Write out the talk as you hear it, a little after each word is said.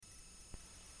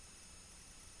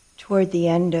Toward the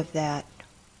end of that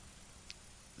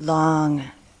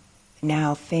long,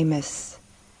 now famous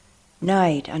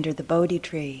night under the Bodhi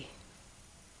tree,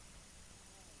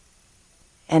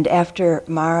 and after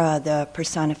Mara, the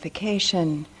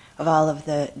personification of all of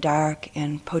the dark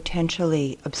and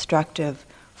potentially obstructive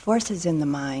forces in the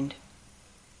mind,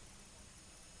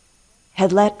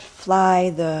 had let fly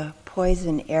the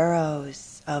poison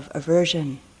arrows of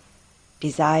aversion,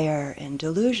 desire, and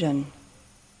delusion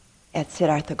at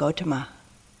Siddhartha Gautama.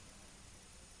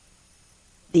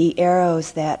 The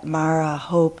arrows that Mara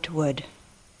hoped would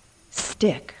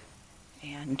stick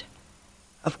and,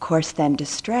 of course, then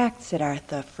distract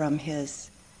Siddhartha from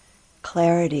his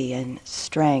clarity and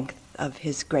strength of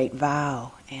his great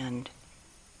vow and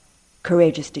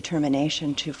courageous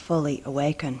determination to fully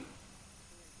awaken.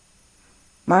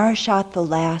 Mara shot the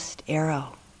last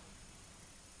arrow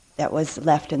that was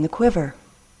left in the quiver,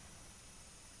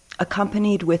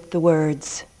 accompanied with the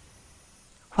words,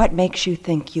 "What makes you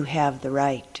think you have the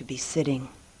right to be sitting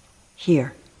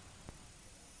here?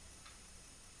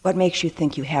 What makes you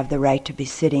think you have the right to be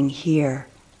sitting here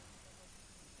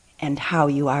and how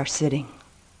you are sitting?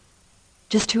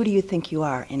 Just who do you think you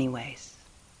are anyways?"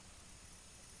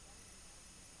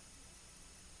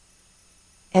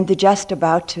 And the just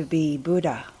about to be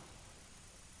Buddha,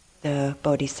 the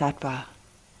Bodhisattva,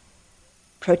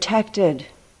 protected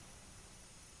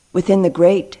within the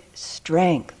great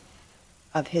strength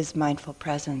of his mindful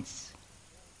presence,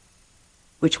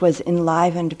 which was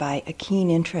enlivened by a keen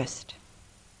interest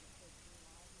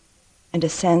and a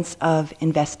sense of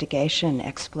investigation,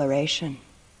 exploration,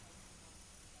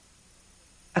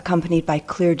 accompanied by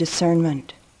clear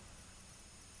discernment.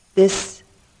 This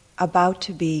about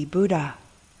to be Buddha,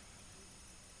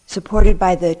 supported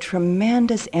by the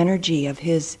tremendous energy of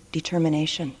his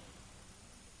determination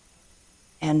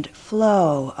and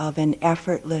flow of an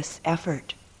effortless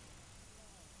effort,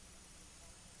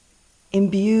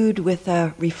 imbued with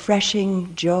a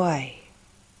refreshing joy,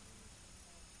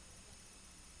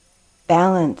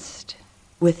 balanced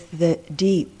with the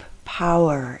deep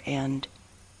power and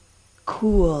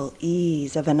cool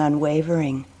ease of an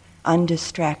unwavering,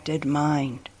 undistracted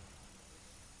mind.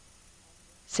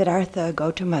 Siddhartha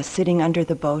Gautama sitting under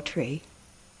the bo tree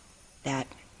that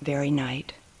very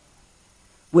night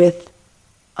with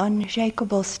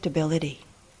unshakable stability,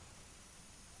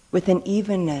 with an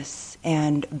evenness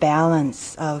and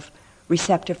balance of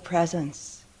receptive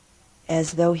presence,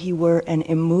 as though he were an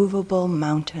immovable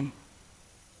mountain.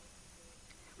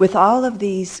 With all of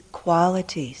these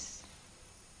qualities,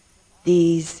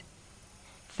 these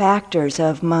factors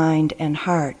of mind and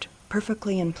heart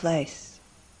perfectly in place,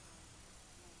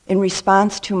 in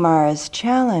response to Mara's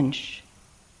challenge,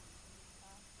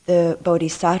 the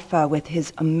Bodhisattva, with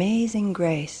his amazing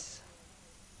grace,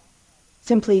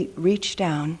 simply reached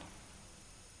down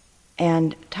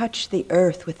and touched the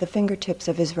earth with the fingertips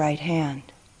of his right hand,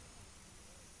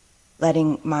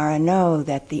 letting Mara know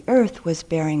that the earth was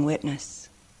bearing witness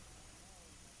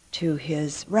to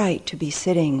his right to be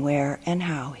sitting where and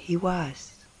how he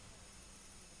was.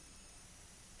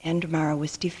 And Mara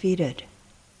was defeated,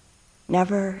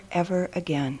 never ever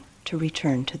again to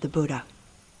return to the Buddha.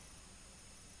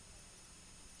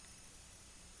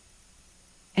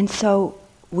 And so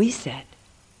we sit,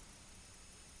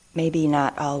 maybe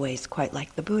not always quite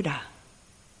like the Buddha,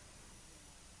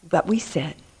 but we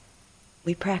sit,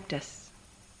 we practice.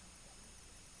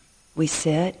 We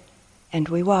sit and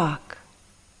we walk,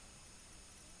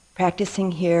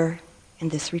 practicing here in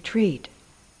this retreat,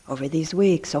 over these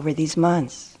weeks, over these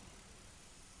months.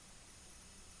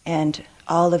 And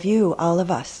all of you, all of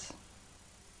us,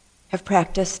 have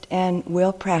practiced and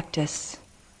will practice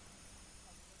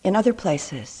in other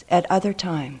places, at other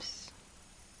times,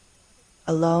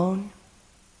 alone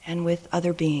and with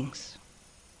other beings.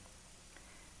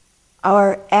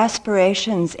 Our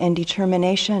aspirations and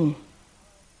determination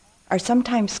are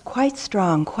sometimes quite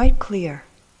strong, quite clear,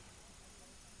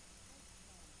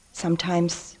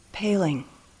 sometimes paling,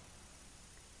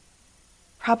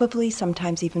 probably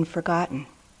sometimes even forgotten,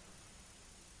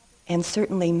 and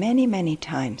certainly many, many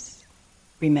times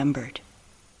remembered.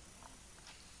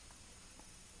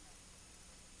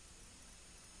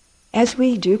 As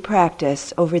we do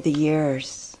practice over the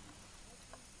years,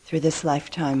 through this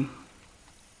lifetime,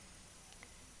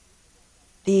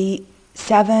 the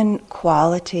 7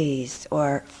 qualities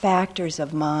or factors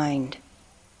of mind,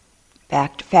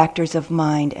 factors of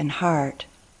mind and heart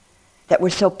that were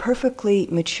so perfectly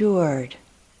matured,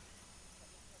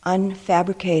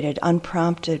 unfabricated,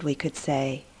 unprompted, we could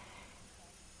say,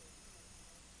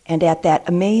 and at that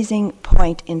amazing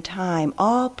point in time,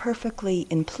 all perfectly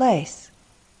in place,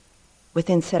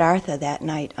 within Siddhartha that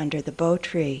night under the bo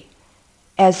tree,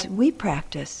 as we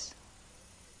practice,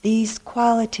 these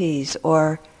qualities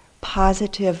or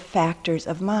positive factors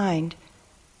of mind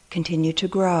continue to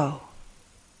grow,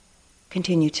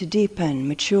 continue to deepen,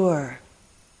 mature,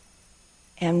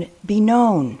 and be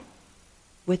known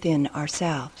within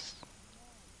ourselves.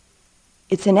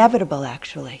 It's inevitable,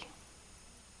 actually,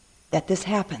 that this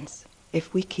happens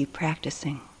if we keep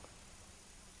practicing.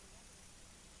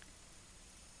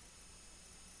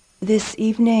 This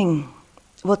evening,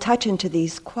 we'll touch into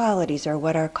these qualities, or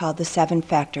what are called the 7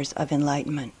 factors of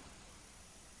enlightenment.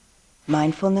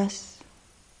 Mindfulness,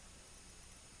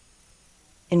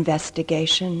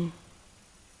 investigation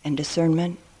and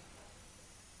discernment,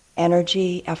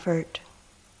 energy, effort,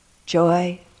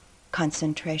 joy,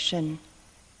 concentration,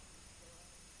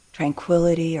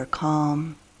 tranquility or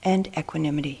calm, and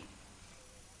equanimity.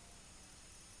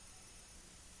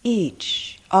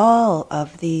 All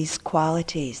of these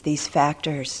qualities, these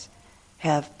factors,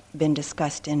 have been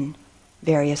discussed in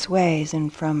various ways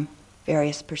and from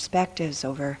various perspectives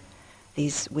over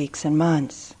these weeks and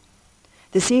months.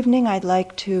 This evening I'd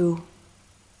like to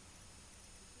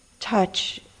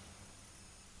touch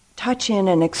in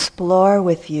and explore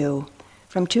with you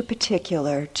from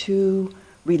 2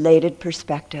 related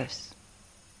perspectives.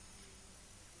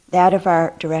 That of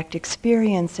our direct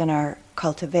experience and our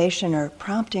cultivation or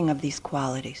prompting of these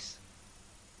qualities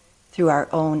through our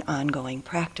own ongoing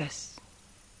practice.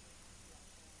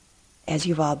 As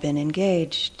you've all been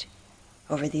engaged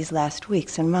over these last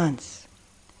weeks and months.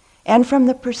 And from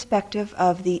the perspective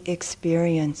of the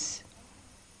experience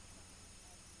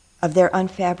of their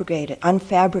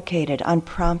unfabricated,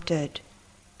 unprompted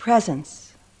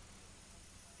presence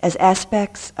as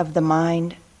aspects of the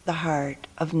mind, the heart,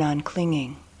 of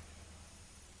non-clinging,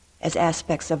 as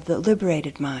aspects of the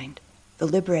liberated mind, the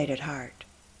liberated heart,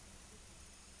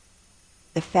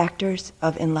 the factors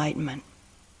of enlightenment.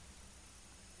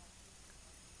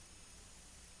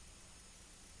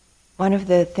 One of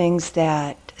the things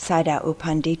that Sayadaw U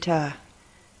Pandita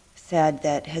said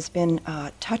that has been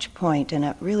a touch point and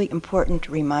a really important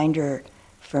reminder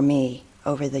for me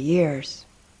over the years,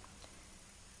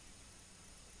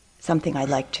 something I'd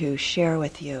like to share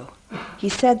with you. He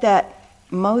said that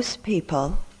most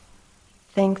people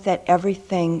think that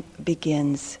everything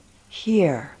begins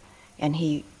here, and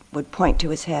he would point to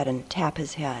his head and tap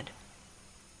his head.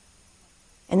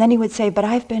 And then he would say, but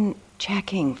I've been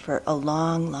checking for a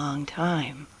long, long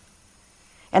time.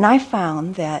 And I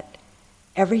found that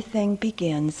everything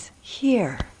begins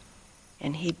here.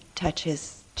 And he'd touch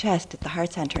his chest at the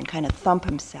heart center and kind of thump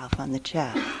himself on the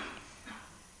chest.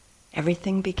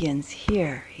 Everything begins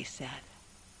here, he said.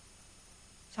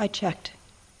 So I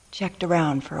checked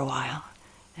around for a while,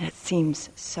 and it seems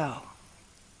so.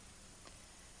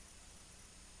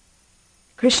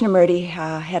 Krishnamurti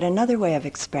had another way of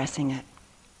expressing it.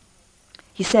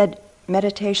 He said,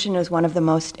 meditation is one of the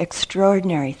most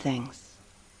extraordinary things.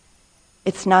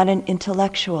 It's not an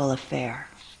intellectual affair.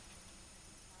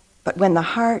 But when the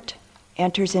heart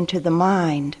enters into the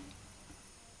mind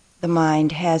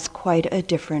has quite a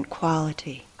different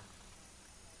quality.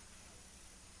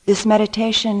 This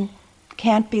meditation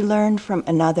can't be learned from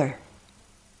another.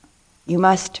 You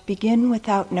must begin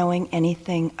without knowing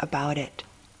anything about it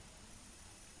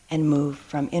and move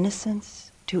from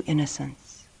innocence to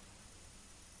innocence.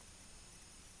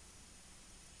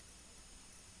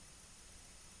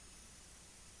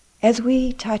 As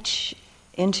we touch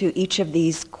into each of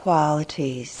these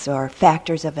qualities or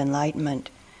factors of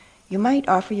enlightenment, you might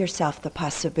offer yourself the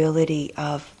possibility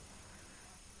of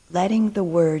letting the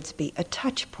words be a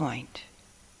touch point,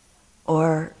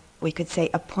 or we could say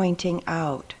a pointing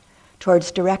out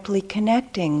towards directly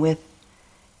connecting with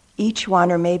each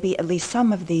one or maybe at least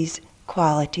some of these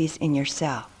qualities in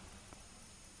yourself,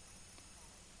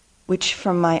 which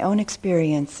from my own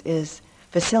experience is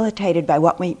facilitated by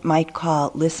what we might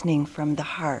call listening from the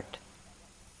heart,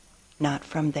 not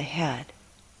from the head.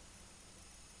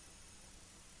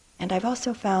 And I've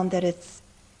also found that it's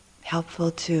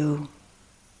helpful to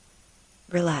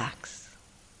relax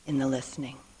in the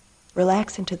listening.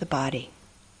 Relax into the body.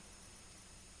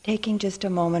 Taking just a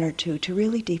moment or two to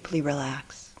really deeply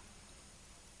relax.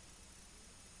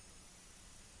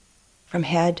 From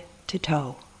head to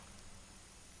toe.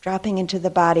 Dropping into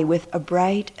the body with a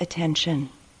bright attention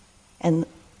and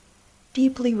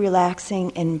deeply relaxing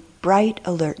in bright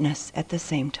alertness at the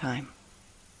same time.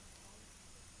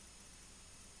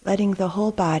 Letting the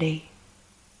whole body,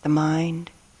 the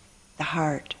mind, the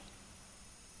heart,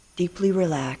 deeply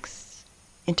relax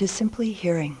into simply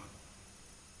hearing.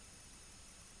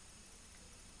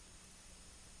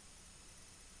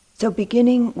 So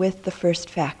beginning with the first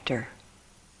factor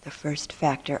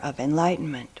of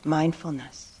enlightenment,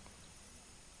 mindfulness.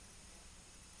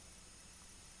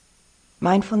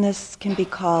 Mindfulness can be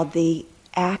called the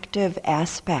active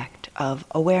aspect of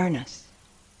awareness.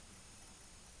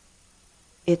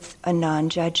 It's a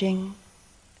non-judging,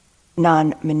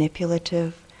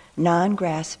 non-manipulative,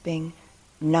 non-grasping,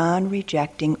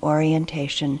 non-rejecting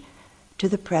orientation to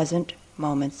the present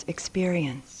moment's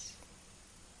experience.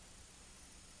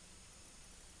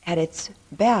 At its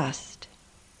best,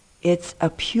 it's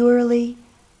a purely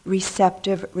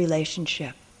receptive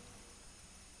relationship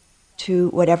to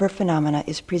whatever phenomena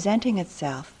is presenting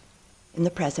itself in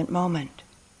the present moment.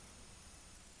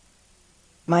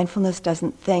 Mindfulness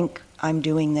doesn't think, I'm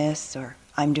doing this or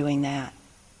I'm doing that.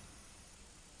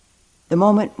 The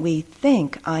moment we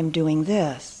think, I'm doing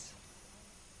this,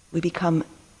 we become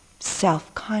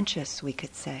self-conscious, we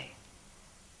could say.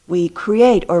 We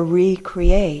create or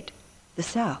recreate the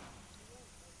self.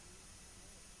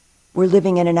 We're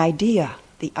living in an idea,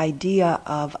 the idea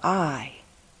of I,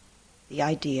 the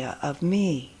idea of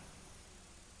me.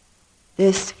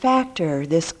 This factor,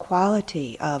 this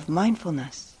quality of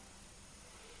mindfulness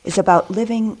is about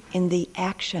living in the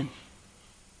action,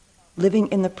 living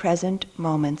in the present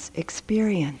moment's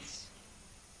experience.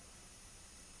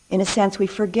 In a sense, we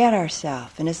forget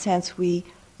ourselves. In a sense, we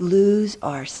lose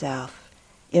ourselves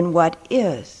in what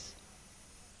is.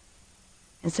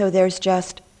 And so there's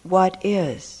just what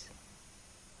is,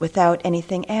 without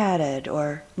anything added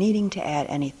or needing to add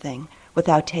anything,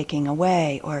 without taking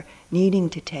away or needing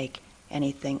to take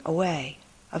anything away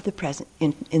of the present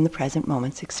in the present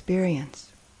moment's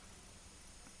experience.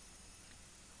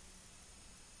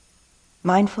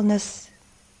 Mindfulness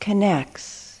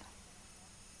connects.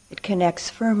 It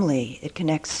connects firmly, it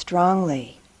connects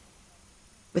strongly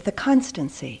with a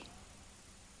constancy.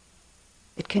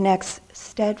 It connects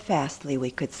steadfastly,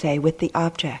 we could say, with the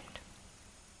object,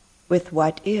 with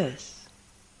what is,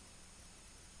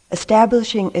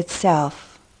 establishing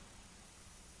itself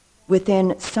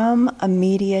within some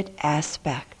immediate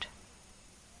aspect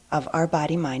of our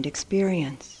body-mind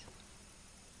experience.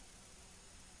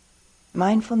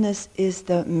 Mindfulness is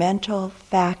the mental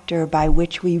factor by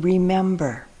which we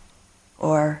remember,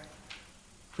 or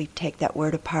if we take that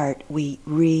word apart, we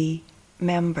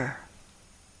remember.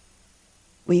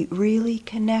 We really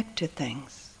connect to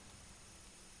things.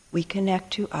 We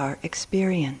connect to our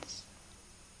experience.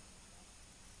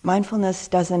 Mindfulness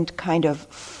doesn't kind of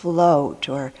float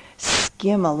or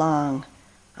skim along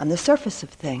on the surface of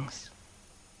things.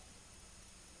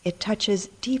 It touches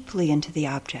deeply into the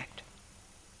object,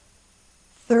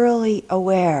 thoroughly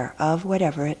aware of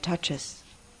whatever it touches.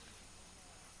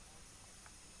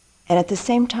 And at the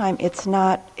same time, it's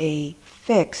not a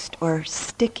fixed or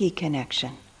sticky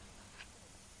connection.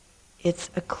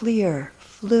 It's a clear,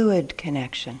 fluid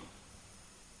connection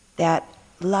that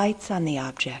lights on the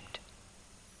object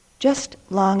just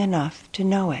long enough to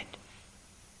know it.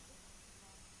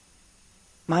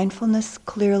 Mindfulness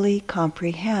clearly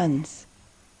comprehends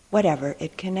whatever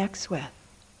it connects with.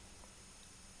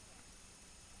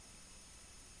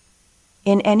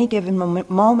 In any given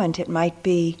moment, it might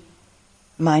be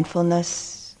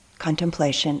mindfulness,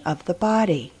 contemplation of the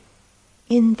body,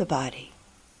 in the body.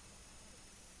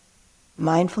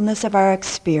 Mindfulness of our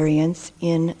experience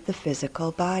in the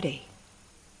physical body.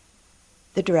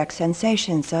 The direct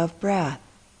sensations of breath,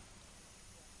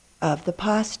 of the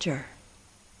posture,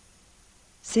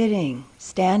 sitting,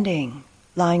 standing,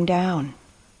 lying down,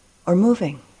 or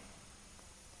moving,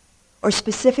 or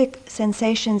specific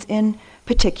sensations in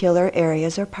particular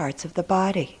areas or parts of the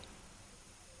body.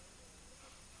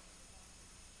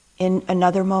 In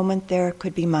another moment, there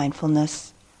could be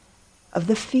mindfulness of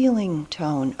the feeling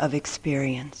tone of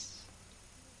experience,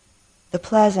 the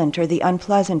pleasant or the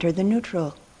unpleasant or the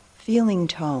neutral feeling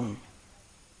tone,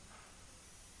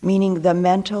 meaning the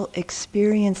mental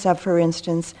experience of, for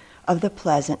instance, of the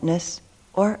pleasantness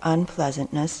or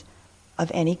unpleasantness of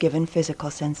any given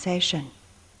physical sensation.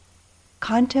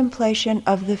 Contemplation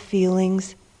of the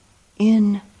feelings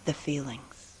in the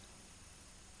feelings.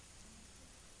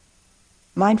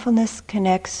 Mindfulness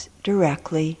connects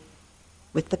directly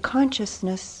with the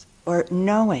consciousness or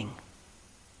knowing,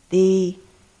 the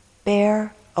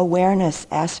bare awareness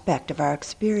aspect of our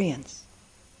experience,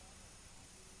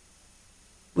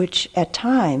 which at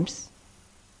times,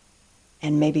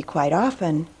 and maybe quite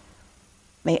often,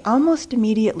 may almost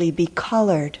immediately be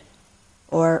colored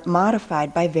or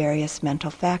modified by various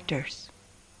mental factors.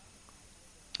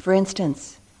 For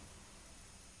instance,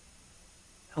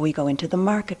 we go into the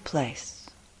marketplace.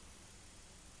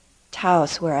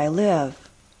 Taos, where I live,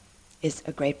 is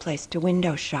a great place to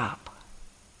window shop.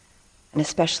 and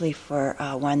especially for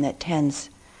one that tends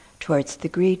towards the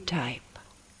greed type,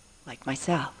 like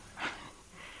myself.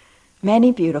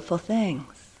 Many beautiful things.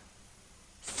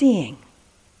 Seeing,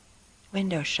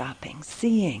 window shopping,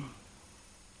 seeing,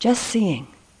 just seeing.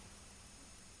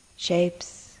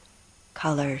 Shapes,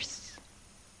 colors,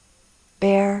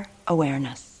 bare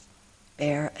awareness,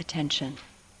 bare attention.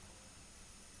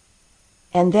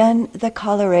 And then the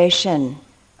coloration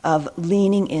of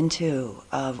leaning into,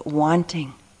 of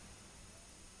wanting,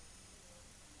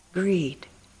 greed,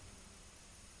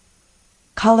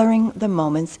 coloring the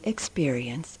moment's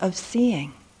experience of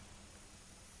seeing,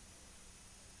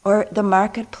 or the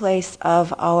marketplace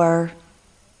of our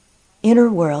inner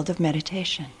world of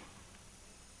meditation,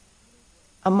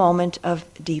 a moment of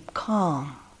deep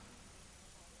calm,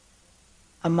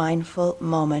 a mindful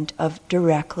moment of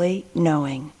directly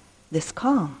knowing this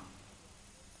calm.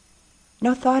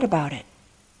 No thought about it,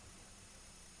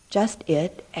 just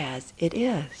it as it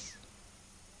is.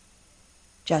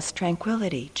 Just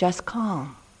tranquility, just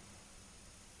calm.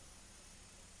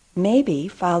 Maybe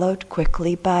followed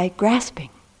quickly by grasping,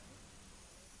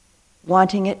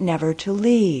 wanting it never to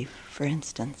leave, for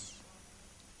instance.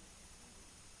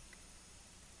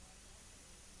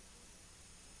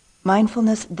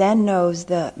 Mindfulness then knows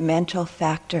the mental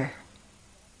factor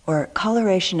or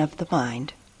coloration of the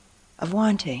mind of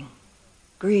wanting,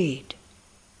 greed,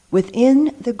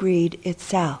 within the greed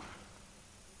itself,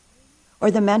 or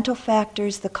the mental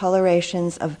factors, the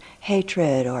colorations of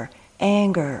hatred or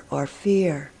anger or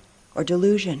fear or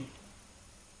delusion,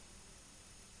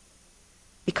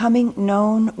 becoming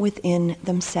known within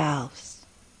themselves,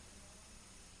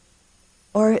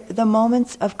 or the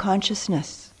moments of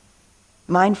consciousness,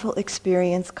 mindful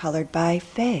experience colored by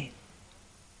faith,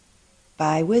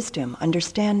 by wisdom,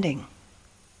 understanding,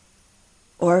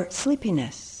 or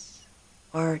sleepiness,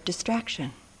 or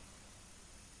distraction,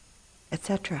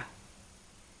 etc.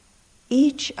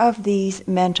 Each of these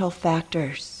mental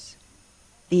factors,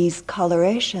 these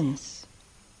colorations,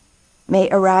 may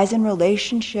arise in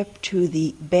relationship to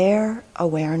the bare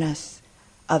awareness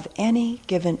of any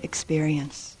given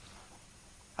experience,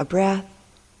 a breath,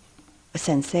 a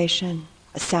sensation,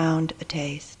 a sound, a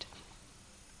taste,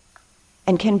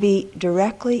 and can be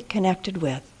directly connected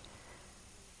with,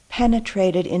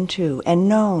 penetrated into, and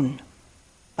known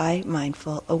by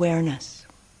mindful awareness.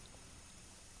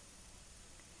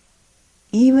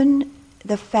 Even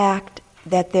the fact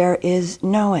that there is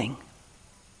knowing,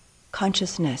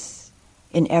 consciousness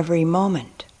in every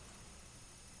moment,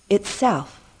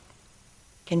 itself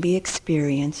can be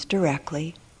experienced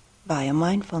directly via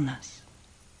mindfulness.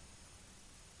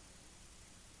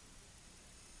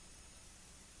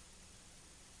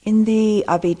 In the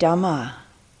Abhidhamma,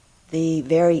 the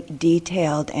very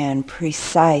detailed and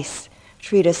precise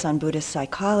treatise on Buddhist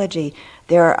psychology,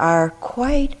 there are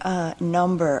quite a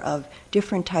number of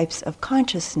different types of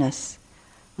consciousness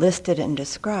listed and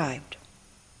described.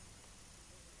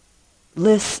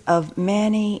 Lists of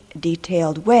many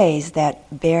detailed ways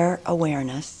that bare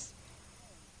awareness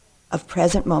of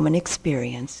present moment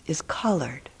experience is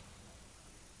colored.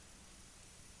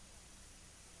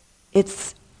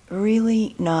 It's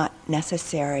really not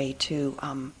necessary to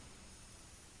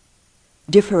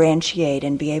differentiate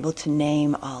and be able to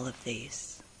name all of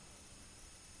these.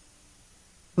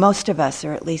 Most of us,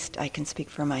 or at least I can speak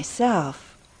for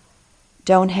myself,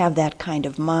 don't have that kind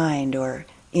of mind or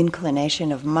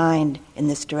inclination of mind in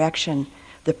this direction,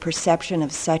 the perception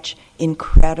of such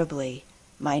incredibly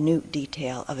minute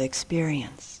detail of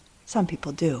experience. Some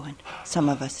people do, and some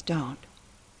of us don't.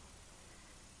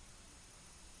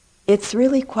 It's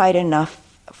really quite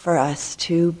enough for us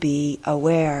to be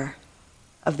aware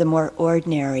of the more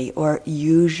ordinary or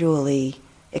usually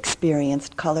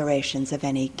experienced colorations of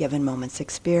any given moment's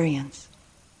experience.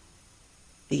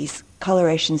 These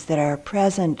colorations that are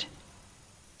present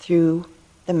through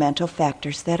the mental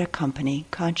factors that accompany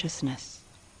consciousness.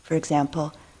 For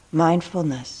example,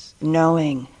 mindfulness,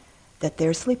 knowing that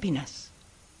there's sleepiness,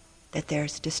 that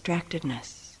there's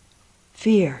distractedness,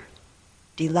 fear,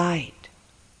 delight,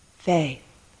 faith.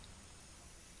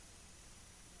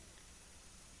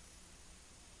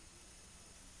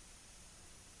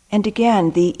 And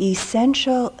again, the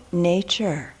essential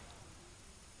nature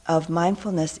of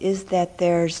mindfulness is that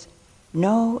there's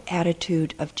no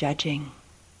attitude of judging,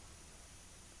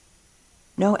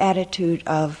 no attitude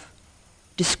of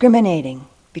discriminating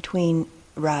between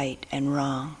right and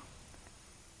wrong,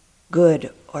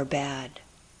 good or bad.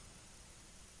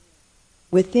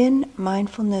 Within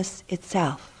mindfulness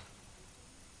itself,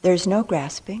 there's no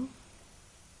grasping,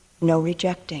 no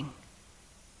rejecting,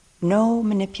 no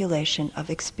manipulation of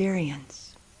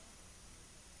experience.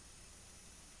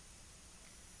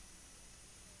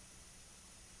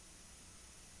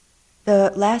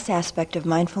 The last aspect of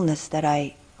mindfulness that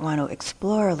I want to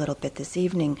explore a little bit this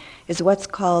evening is what's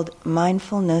called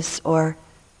mindfulness or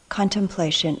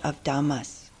contemplation of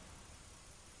Dhammas,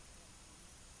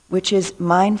 which is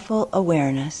mindful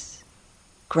awareness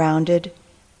grounded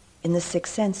in the six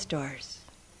sense doors: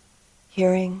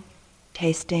 hearing,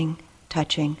 tasting,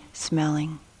 touching,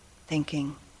 smelling,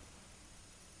 thinking.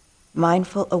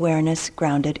 Mindful awareness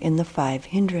grounded in the five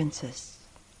hindrances: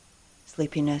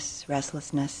 sleepiness,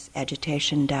 restlessness,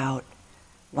 agitation, doubt,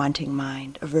 wanting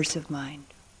mind, aversive mind.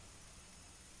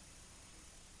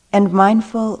 And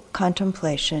mindful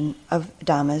contemplation of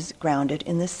Dhammas grounded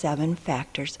in the 7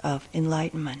 factors of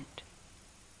enlightenment.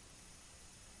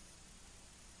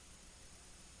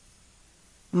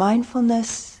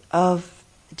 Mindfulness of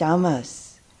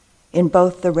Dhammas in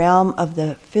both the realm of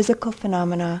the physical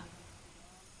phenomena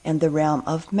and the realm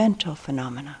of mental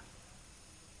phenomena.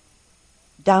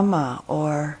 Dhamma,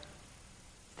 or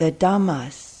the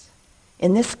Dhammas,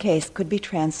 in this case could be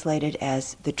translated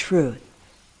as the truth,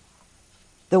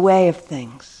 the way of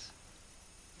things,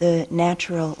 the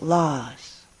natural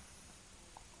laws.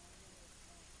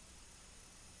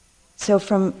 So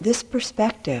from this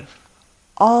perspective,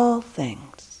 all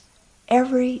things,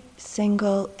 every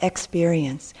single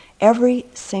experience, every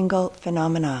single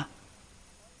phenomena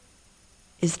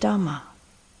is Dhamma,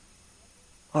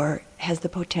 or has the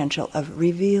potential of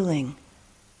revealing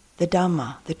the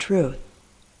Dhamma, the truth.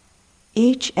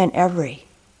 Each and every,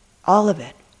 all of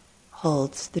it,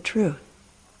 holds the truth.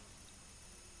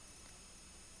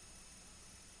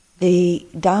 The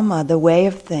Dhamma, the way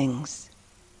of things,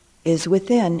 is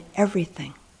within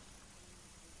everything,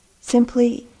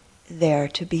 simply there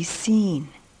to be seen,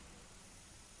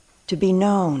 to be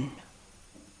known,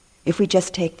 if we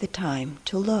just take the time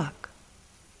to look.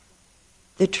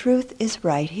 The truth is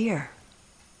right here.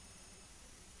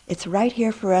 It's right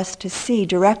here for us to see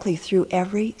directly through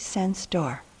every sense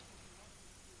door,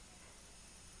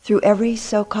 through every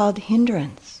so-called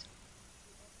hindrance,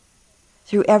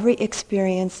 through every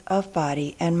experience of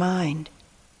body and mind,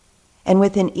 and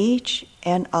within each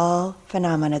and all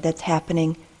phenomena that's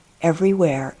happening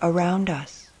everywhere around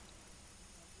us.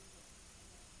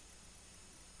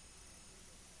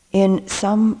 In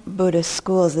some Buddhist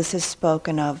schools, this is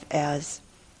spoken of as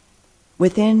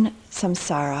within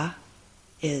samsara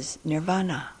is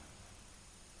nirvana.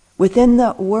 Within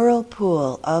the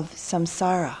whirlpool of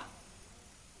samsara,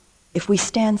 if we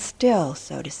stand still,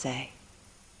 so to say,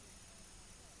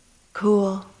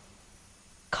 cool,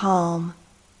 calm,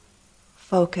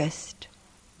 focused,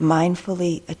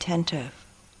 mindfully attentive,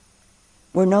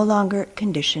 we're no longer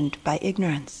conditioned by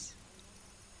ignorance,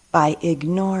 by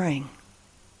ignoring,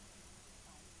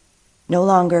 no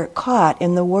longer caught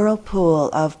in the whirlpool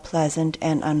of pleasant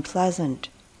and unpleasant,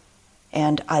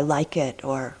 and I like it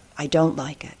or I don't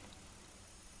like it.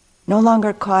 No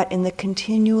longer caught in the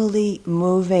continually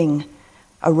moving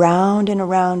around and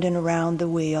around and around the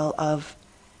wheel of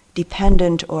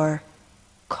dependent or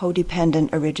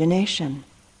codependent origination,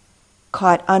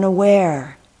 caught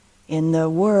unaware in the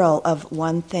whirl of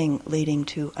one thing leading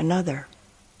to another.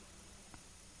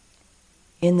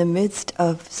 In the midst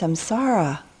of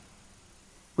samsara,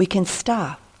 we can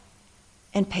stop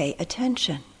and pay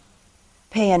attention.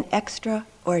 Pay an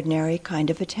extraordinary kind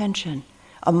of attention,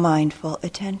 a mindful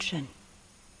attention,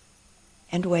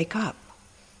 and wake up.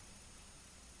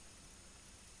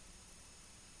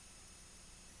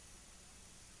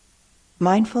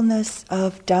 Mindfulness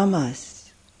of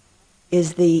Dhammas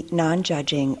is the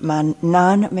non-judging,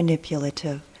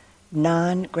 non-manipulative,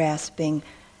 non-grasping,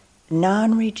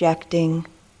 non-rejecting,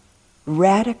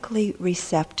 radically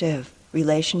receptive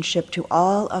relationship to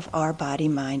all of our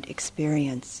body-mind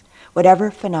experience, whatever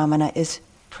phenomena is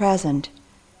present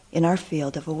in our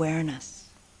field of awareness.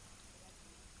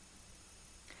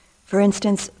 For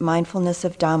instance, mindfulness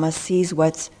of Dhamma sees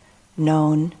what's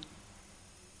known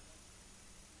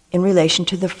in relation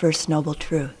to the first noble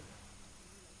truth,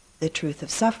 the truth of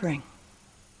suffering.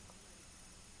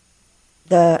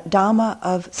 The Dhamma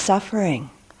of suffering,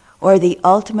 or the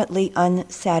ultimately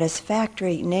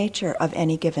unsatisfactory nature of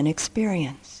any given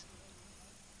experience.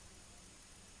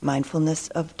 Mindfulness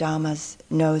of Dhammas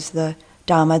knows the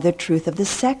Dhamma, the truth of the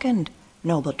second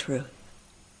noble truth,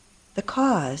 the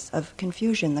cause of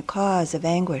confusion, the cause of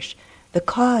anguish, the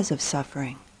cause of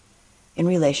suffering in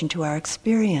relation to our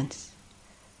experience,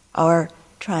 our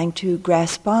trying to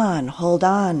grasp on, hold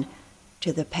on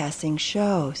to the passing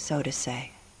show, so to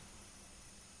say.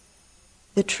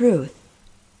 The truth,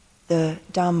 the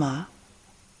Dhamma,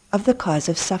 of the cause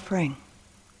of suffering.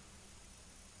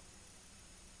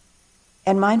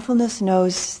 And mindfulness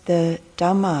knows the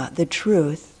Dhamma, the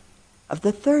truth, of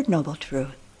the third noble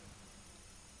truth,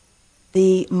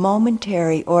 the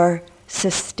momentary or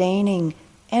sustaining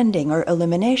ending or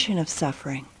elimination of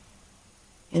suffering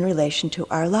in relation to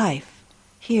our life,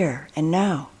 here and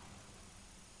now,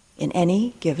 in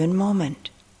any given moment.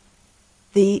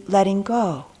 The letting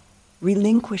go,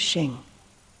 relinquishing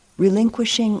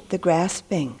the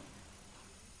grasping,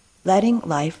 letting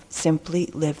life simply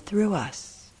live through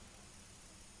us,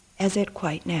 as it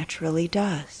quite naturally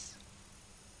does.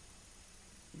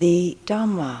 The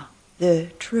Dhamma, the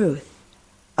truth,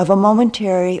 of a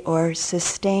momentary or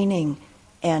sustaining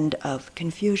end of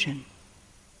confusion,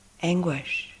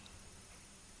 anguish,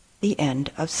 the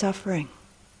end of suffering.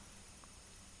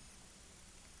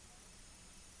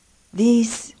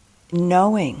 These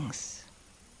knowings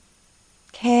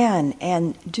can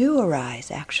and do arise,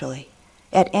 actually,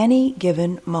 at any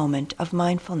given moment of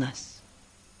mindfulness,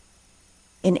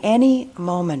 in any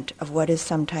moment of what is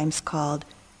sometimes called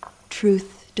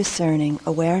truth-discerning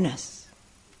awareness.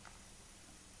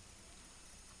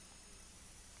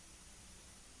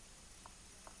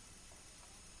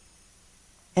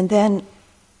 And then,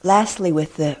 lastly,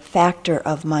 with the factor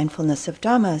of mindfulness of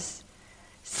Dhammas,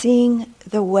 seeing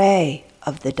the way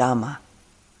of the Dhamma,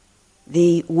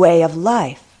 the way of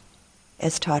life,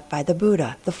 as taught by the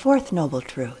Buddha, the fourth noble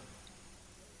truth,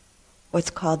 what's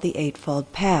called the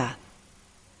Eightfold Path,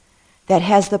 that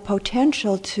has the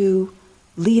potential to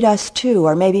lead us to,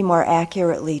 or maybe more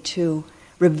accurately, to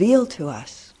reveal to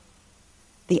us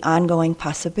the ongoing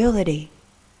possibility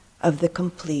of the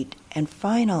complete and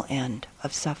final end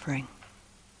of suffering.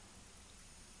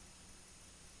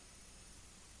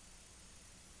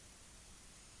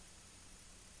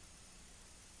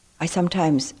 I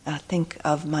sometimes think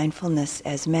of mindfulness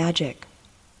as magic.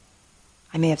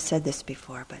 I may have said this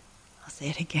before, but I'll say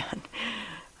it again.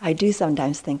 I do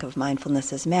sometimes think of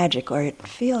mindfulness as magic, or it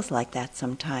feels like that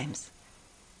sometimes.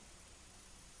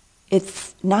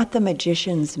 It's not the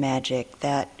magician's magic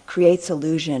that creates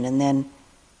illusion and then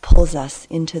pulls us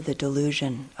into the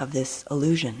delusion of this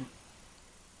illusion.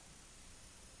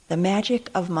 The magic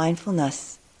of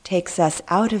mindfulness takes us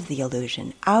out of the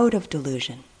illusion, out of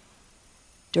delusion,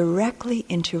 directly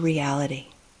into reality.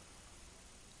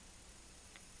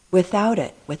 Without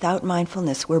it, without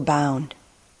mindfulness, we're bound.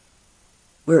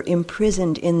 We're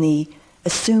imprisoned in the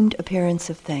assumed appearance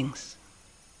of things,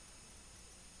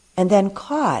 and then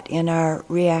caught in our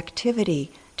reactivity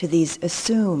to these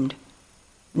assumed,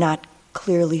 not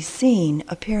clearly seen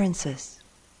appearances.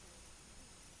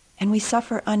 And we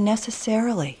suffer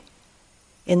unnecessarily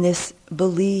in this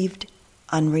believed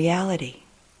unreality.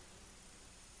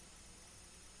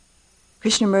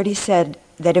 Krishnamurti said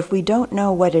that if we don't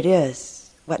know what it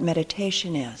is, what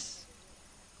meditation is,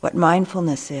 what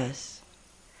mindfulness is,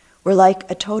 we're like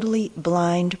a totally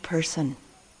blind person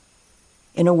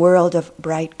in a world of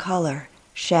bright color,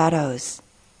 shadows,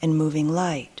 and moving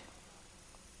light.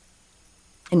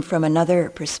 And from another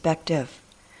perspective,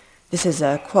 this is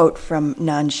a quote from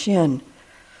Nanshin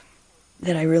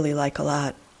that I really like a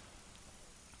lot.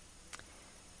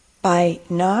 By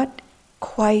not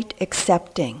quite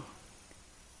accepting,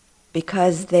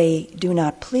 because they do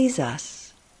not please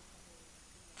us,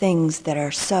 things that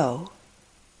are so,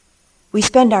 we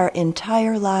spend our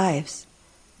entire lives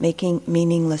making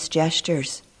meaningless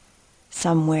gestures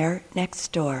somewhere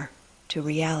next door to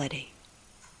reality.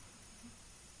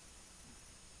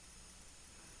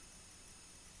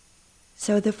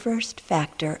 So the first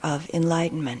factor of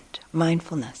enlightenment,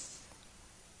 mindfulness,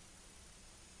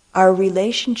 our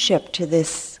relationship to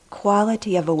this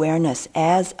quality of awareness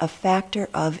as a factor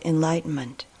of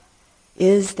enlightenment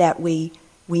is that we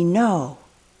know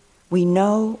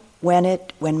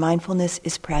when mindfulness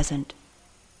is present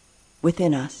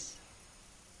within us,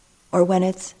 or when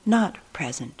it's not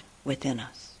present within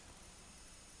us.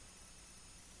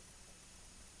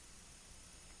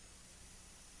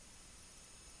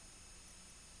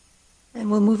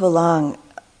 And we'll move along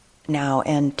now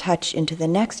and touch into the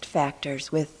next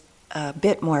factors with a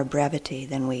bit more brevity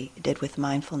than we did with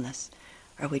mindfulness,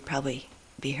 or we'd probably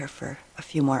be here for a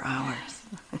few more hours.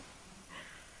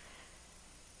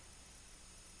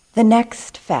 The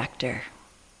next factor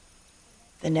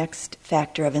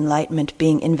of enlightenment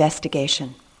being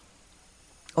investigation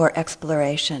or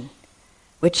exploration,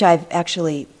 which I've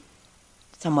actually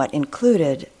somewhat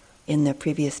included in the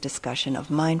previous discussion of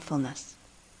mindfulness.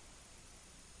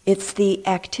 It's the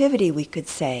activity, we could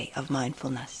say, of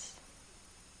mindfulness.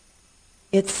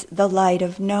 It's the light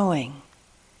of knowing,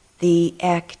 the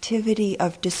activity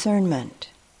of discernment,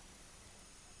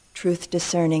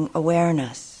 truth-discerning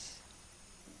awareness,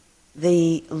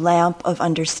 the lamp of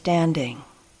understanding.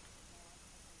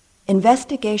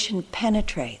 Investigation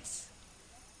penetrates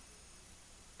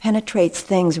penetrates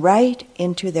things right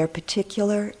into their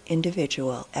particular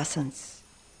individual essence.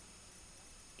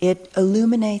 It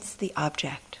illuminates the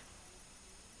object.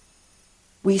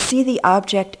 We see the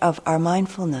object of our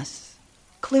mindfulness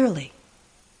clearly.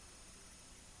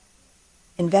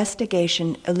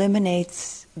 Investigation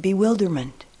eliminates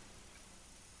bewilderment.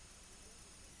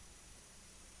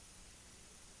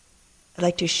 I'd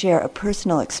like to share a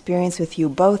personal experience with you,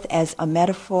 both as a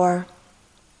metaphor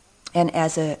and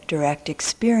as a direct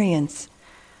experience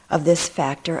of this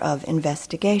factor of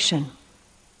investigation.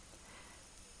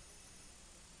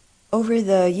 Over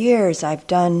the years, I've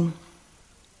done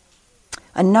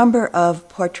a number of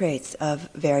portraits of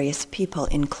various people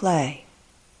in clay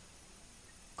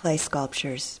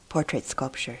sculptures, portrait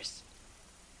sculptures.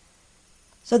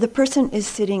 So the person is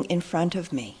sitting in front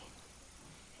of me,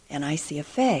 and I see a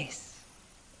face.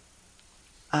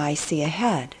 I see a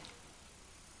head.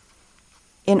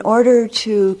 In order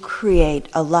to create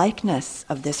a likeness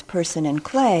of this person in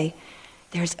clay,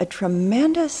 there's a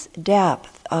tremendous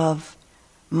depth of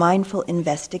mindful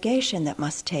investigation that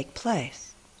must take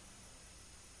place.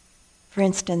 For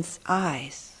instance,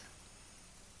 eyes.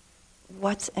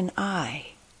 What's an eye?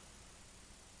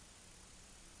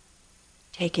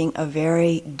 Taking a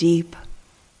very deep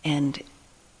and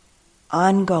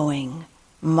ongoing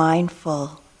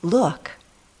mindful look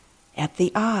at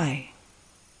the eye.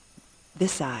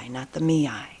 This eye, not the me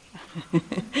eye.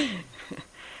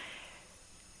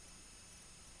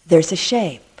 There's a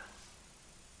shape.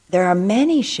 There are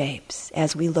many shapes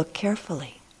as we look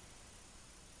carefully.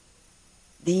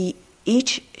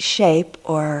 Each shape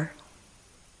or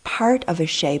part of a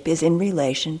shape is in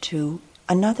relation to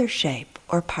another shape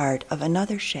or part of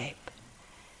another shape.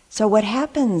 So what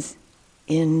happens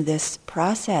in this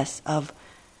process of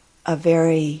a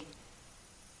very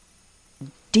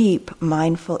deep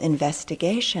mindful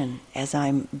investigation as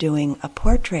I'm doing a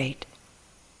portrait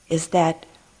is that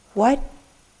what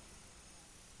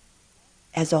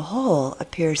as a whole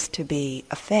appears to be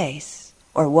a face,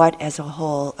 or what as a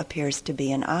whole appears to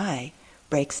be an eye,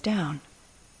 breaks down.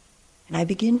 And I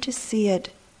begin to see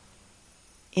it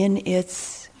in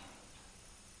its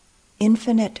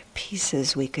infinite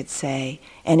pieces, we could say,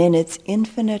 and in its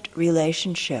infinite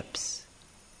relationships.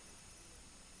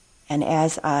 And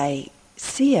as I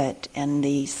see it, and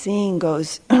the seeing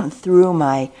goes through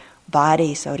my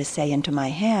body, so to say, into my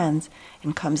hands,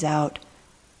 and comes out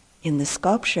in the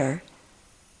sculpture,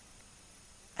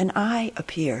 an eye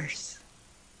appears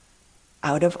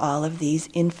out of all of these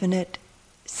infinite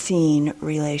seen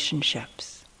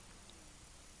relationships.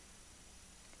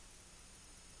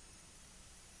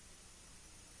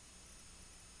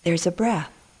 There's a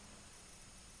breath.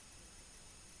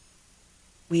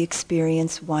 We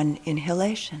experience one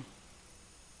inhalation,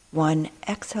 one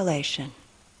exhalation.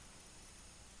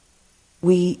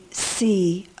 We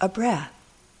see a breath.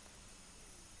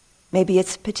 Maybe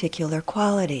it's particular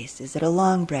qualities. Is it a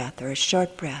long breath or a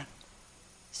short breath?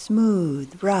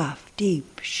 Smooth, rough,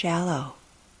 deep, shallow,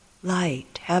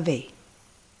 light, heavy.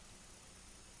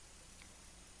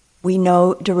 We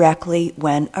know directly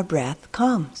when a breath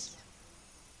comes.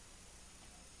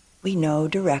 We know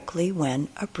directly when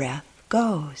a breath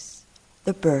goes,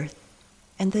 the birth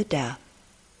and the death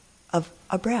of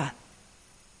a breath.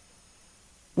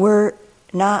 We're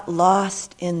not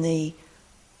lost in the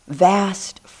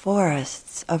vast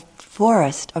forest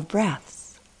of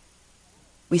breaths.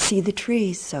 We see the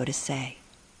trees, so to say.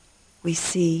 We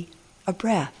see a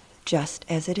breath just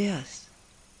as it is.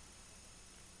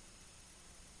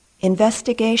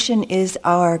 Investigation is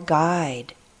our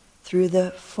guide through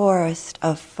the forest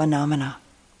of phenomena.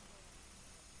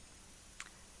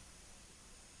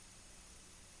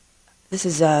 This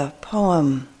is a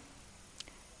poem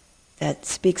that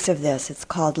speaks of this. It's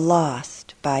called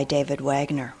Lost by David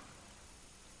Wagner.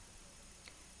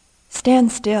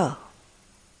 Stand still.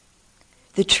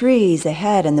 The trees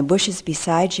ahead and the bushes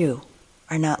beside you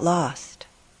are not lost.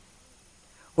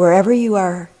 Wherever you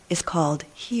are is called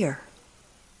here.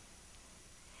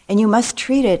 And you must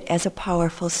treat it as a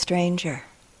powerful stranger.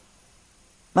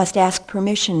 Must ask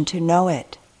permission to know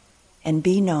it and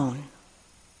be known.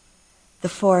 The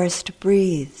forest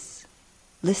breathes.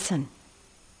 Listen.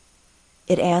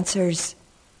 It answers,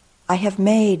 I have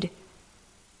made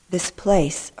this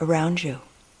place around you.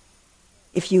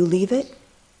 If you leave it,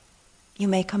 you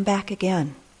may come back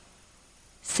again,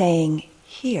 saying,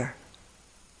 here.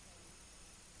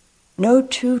 No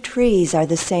two trees are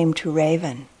the same to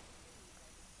raven.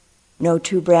 No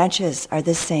two branches are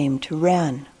the same to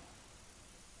wren.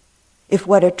 If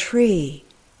what a tree,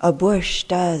 a bush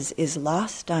does is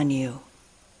lost on you,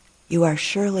 you are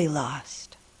surely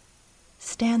lost.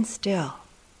 Stand still.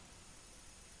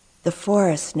 The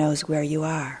forest knows where you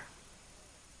are.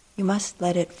 You must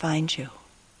let it find you.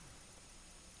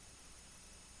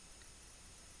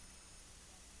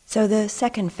 So the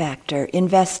second factor,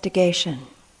 investigation.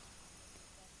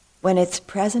 When it's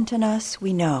present in us,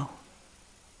 we know.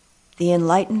 The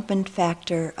enlightenment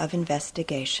factor of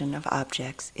investigation of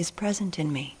objects is present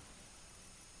in me.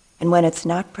 And when it's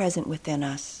not present within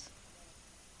us,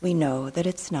 we know that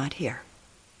it's not here.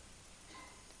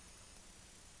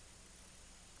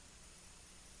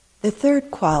 The third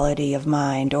quality of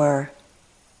mind, or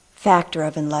factor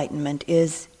of enlightenment,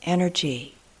 is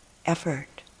energy, effort.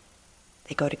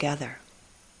 They go together.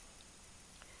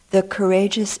 The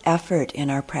courageous effort in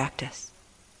our practice.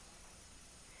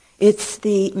 It's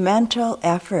the mental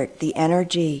effort, the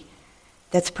energy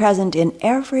that's present in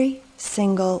every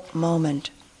single moment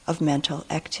of mental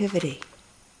activity.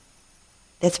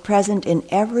 That's present in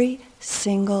every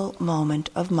single moment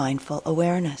of mindful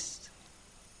awareness.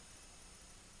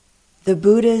 The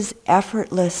Buddha's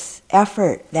effortless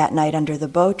effort that night under the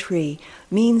bo tree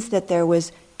means that there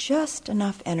was just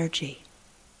enough energy.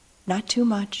 Not too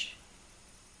much,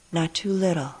 not too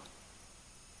little.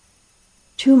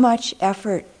 Too much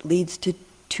effort leads to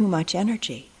too much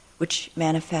energy, which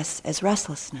manifests as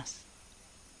restlessness.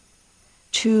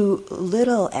 Too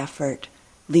little effort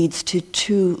leads to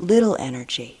too little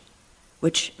energy,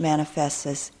 which manifests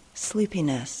as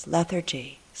sleepiness,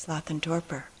 lethargy, sloth and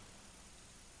torpor.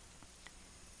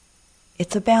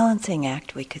 It's a balancing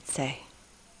act, we could say.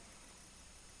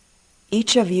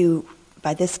 Each of you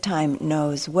by this time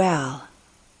knows well,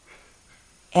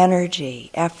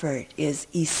 energy, effort is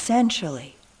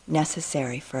essentially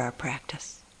necessary for our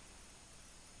practice.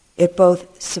 It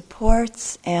both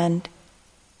supports and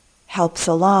helps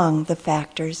along the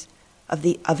factors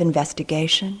of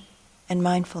investigation and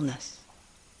mindfulness.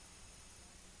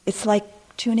 It's like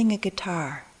tuning a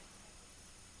guitar.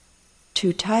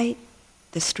 Too tight,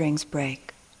 the strings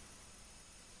break.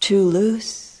 Too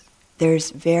loose,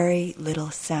 there's very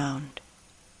little sound.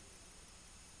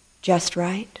 Just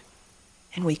right,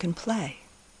 and we can play.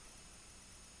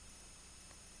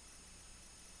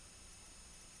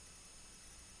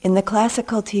 In the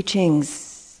classical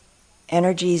teachings,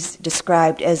 energy is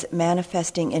described as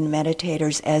manifesting in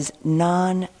meditators as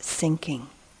non-sinking,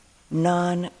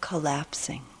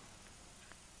 non-collapsing.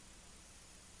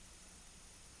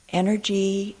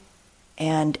 Energy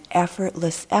and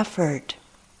effortless effort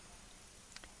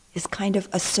is kind of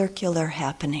a circular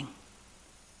happening.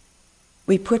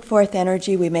 We put forth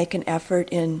energy, we make an effort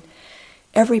in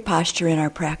every posture in our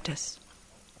practice.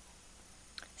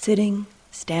 Sitting,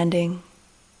 standing,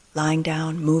 lying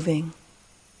down, moving.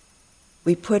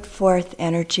 We put forth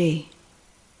energy.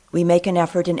 We make an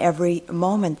effort in every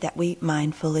moment that we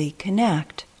mindfully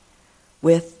connect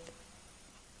with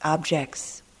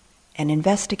objects and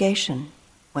investigation,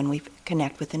 when we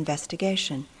connect with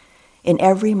investigation, in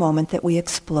every moment that we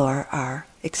explore our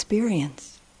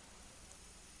experience.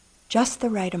 Just the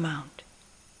right amount.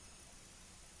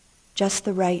 Just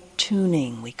the right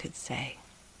tuning, we could say.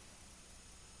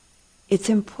 It's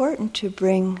important to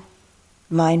bring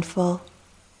mindful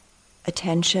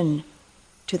attention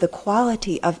to the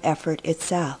quality of effort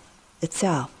itself,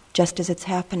 just as it's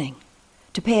happening.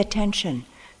 To pay attention,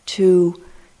 to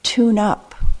tune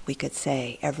up, we could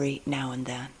say, every now and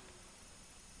then.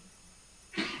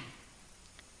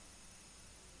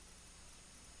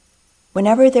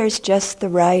 Whenever there's just the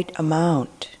right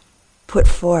amount put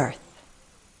forth,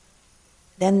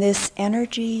 then this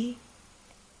energy,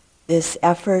 this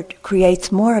effort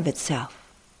creates more of itself.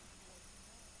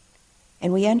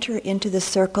 And we enter into the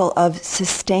circle of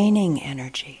sustaining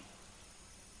energy,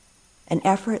 an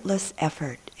effortless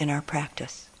effort in our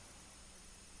practice.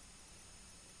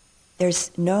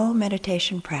 There's no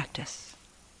meditation practice.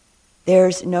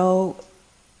 There's no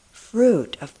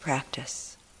fruit of practice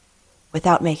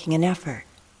without making an effort,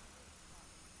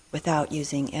 without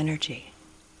using energy.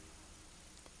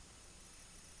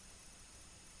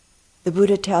 The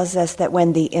Buddha tells us that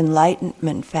when the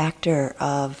enlightenment factor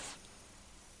of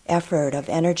effort, of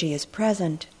energy is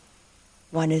present,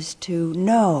 one is to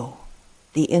know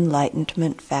the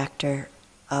enlightenment factor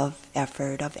of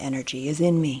effort, of energy is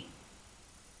in me.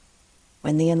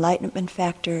 When this enlightenment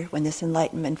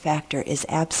factor is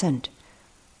absent,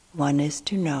 one is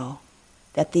to know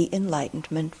that the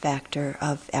enlightenment factor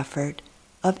of effort,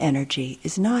 of energy,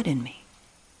 is not in me.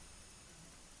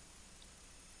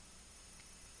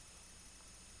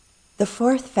 The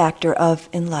fourth factor of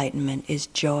enlightenment is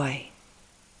joy,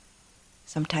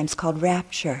 sometimes called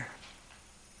rapture.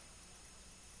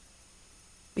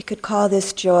 We could call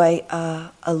this joy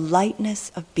a lightness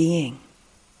of being,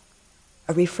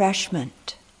 a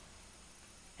refreshment,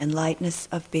 and lightness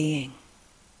of being.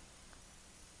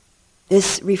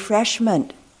 This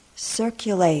refreshment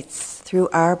circulates through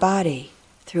our body,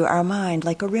 through our mind,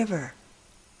 like a river,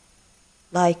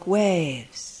 like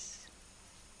waves,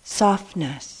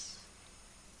 softness,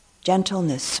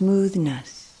 gentleness,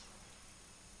 smoothness,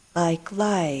 like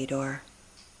light or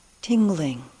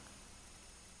tingling,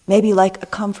 maybe like a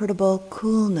comfortable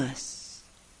coolness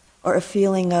or a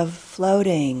feeling of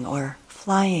floating or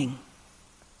flying.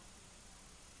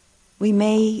 We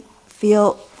may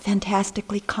feel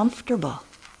fantastically comfortable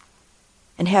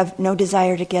and have no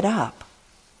desire to get up.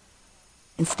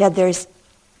 Instead, there's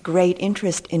great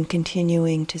interest in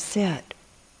continuing to sit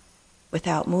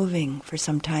without moving for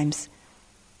sometimes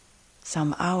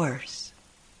some hours.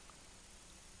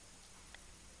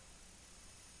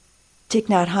 Thich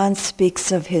Nhat Hanh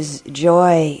speaks of his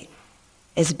joy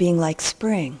as being like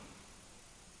spring,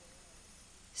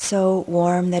 so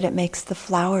warm that it makes the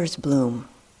flowers bloom.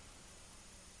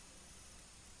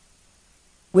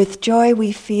 With joy,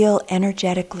 we feel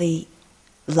energetically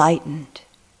lightened,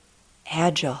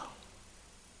 agile.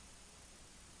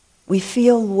 We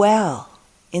feel well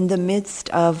in the midst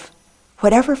of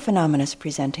whatever phenomena is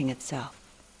presenting itself.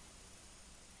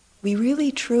 We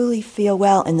really, truly feel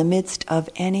well in the midst of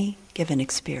any given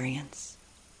experience.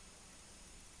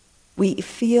 We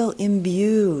feel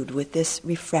imbued with this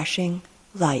refreshing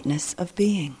lightness of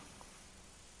being.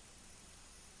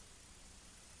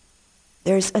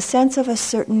 There's a sense of a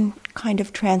certain kind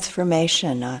of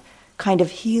transformation, a kind of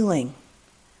healing,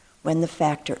 when the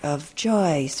factor of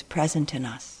joy is present in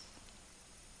us.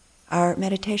 Our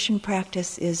meditation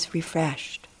practice is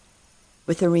refreshed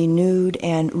with a renewed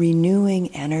and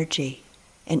renewing energy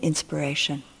and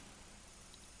inspiration.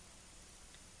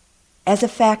 As a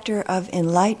factor of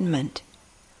enlightenment,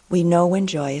 we know when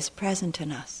joy is present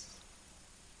in us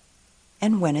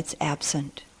and when it's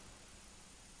absent.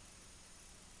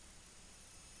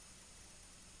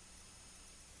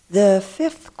 The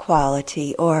fifth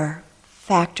quality or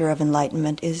factor of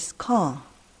enlightenment is calm,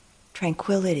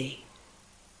 tranquility.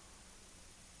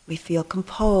 We feel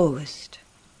composed,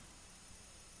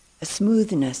 a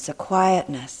smoothness, a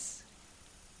quietness.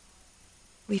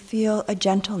 We feel a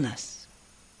gentleness,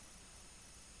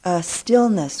 a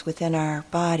stillness within our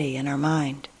body and our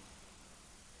mind.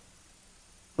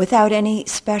 Without any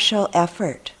special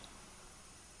effort,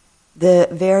 the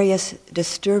various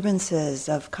disturbances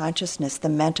of consciousness, the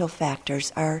mental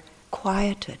factors, are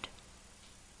quieted.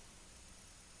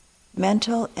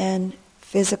 Mental and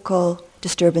physical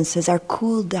disturbances are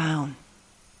cooled down,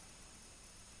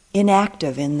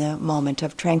 inactive in the moment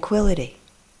of tranquility,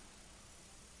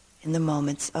 in the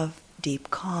moments of deep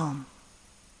calm.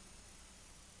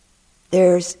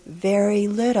 There's very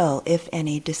little, if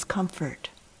any, discomfort.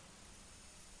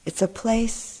 It's a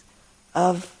place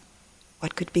of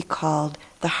what could be called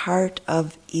the heart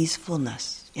of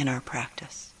easefulness in our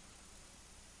practice.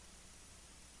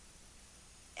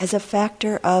 As a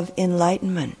factor of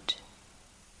enlightenment,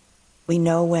 we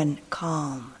know when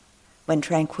calm, when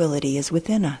tranquility is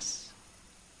within us.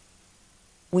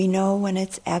 We know when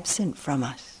it's absent from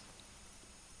us.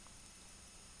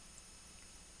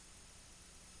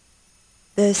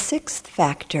 The sixth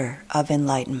factor of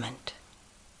enlightenment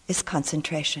is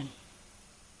concentration.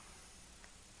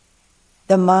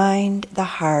 The mind, the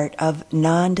heart of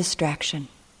non-distraction,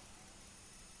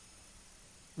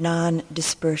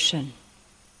 non-dispersion.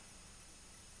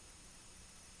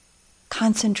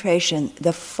 Concentration,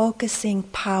 the focusing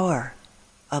power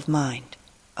of mind,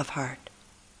 of heart.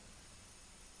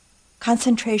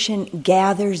 Concentration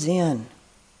gathers in.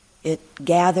 It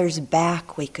gathers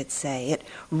back, we could say. It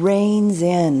reins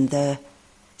in the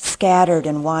scattered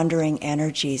and wandering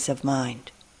energies of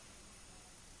mind.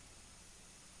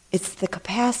 It's the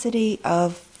capacity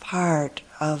of heart,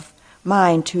 of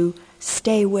mind, to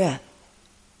stay with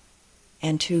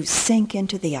and to sink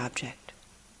into the object.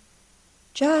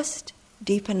 Just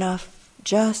deep enough,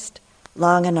 just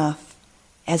long enough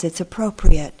as it's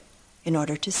appropriate in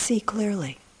order to see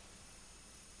clearly.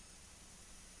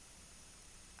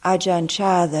 Ajahn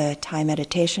Chah, the Thai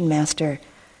meditation master,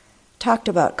 talked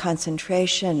about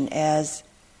concentration as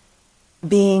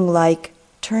being like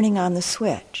turning on the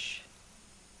switch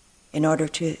in order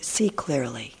to see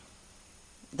clearly,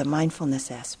 the mindfulness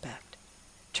aspect.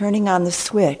 Turning on the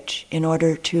switch in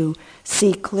order to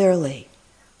see clearly,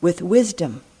 with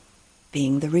wisdom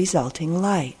being the resulting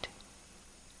light.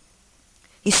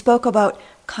 He spoke about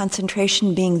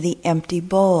concentration being the empty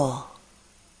bowl,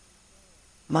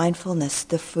 mindfulness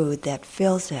the food that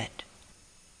fills it,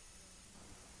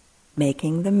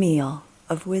 making the meal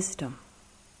of wisdom.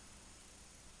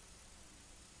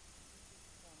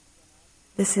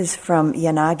 This is from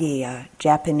Yanagi, a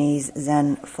Japanese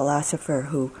Zen philosopher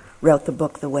who wrote the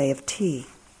book The Way of Tea.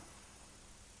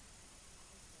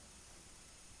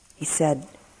 He said,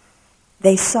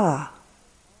 "They saw.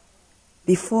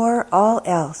 Before all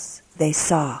else, they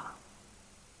saw.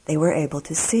 They were able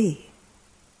to see.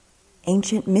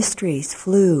 Ancient mysteries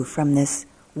flew from this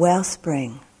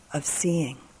wellspring of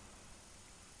seeing."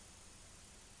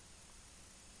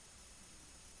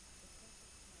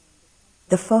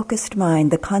 The focused mind,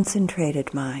 the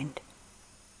concentrated mind,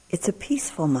 it's a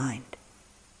peaceful mind.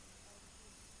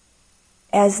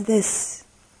 As this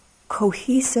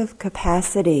cohesive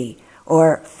capacity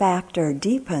or factor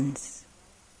deepens,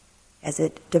 as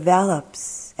it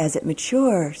develops, as it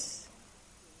matures,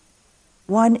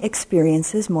 one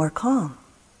experiences more calm,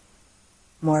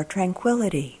 more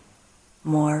tranquility,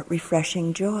 more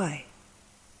refreshing joy.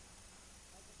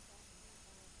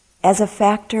 As a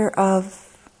factor of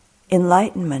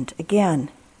enlightenment, again,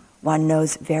 one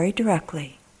knows very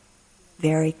directly,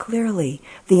 very clearly,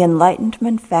 the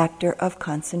enlightenment factor of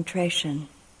concentration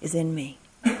is in me.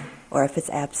 Or if it's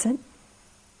absent,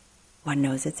 one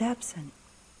knows it's absent.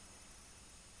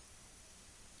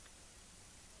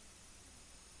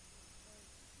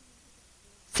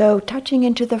 So, touching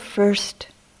into the first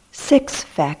 6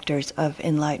 factors of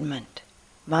enlightenment: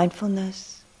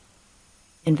 mindfulness,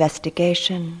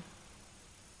 investigation,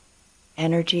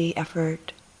 energy,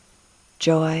 effort,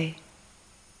 joy,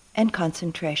 and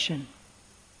concentration.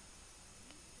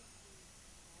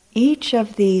 Each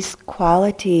of these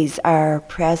qualities are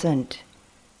present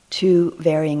to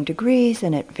varying degrees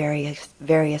and at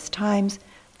various times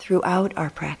throughout our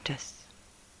practice.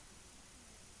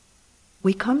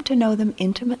 We come to know them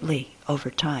intimately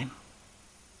over time.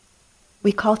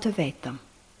 We cultivate them.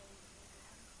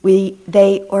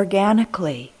 They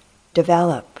organically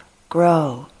develop,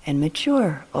 grow, and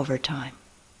mature over time.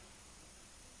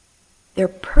 They're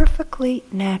perfectly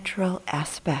natural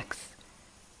aspects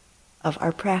of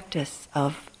our practice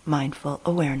of mindful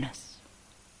awareness.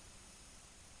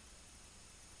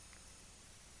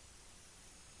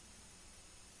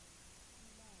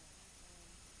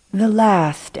 The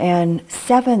last and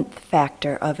 7th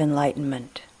factor of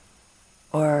enlightenment,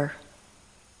 or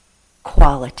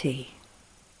quality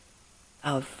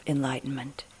of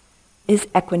enlightenment, is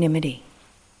equanimity.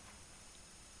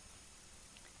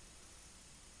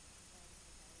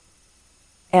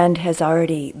 And has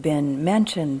already been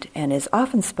mentioned and is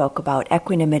often spoke about.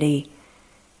 Equanimity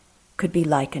could be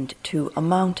likened to a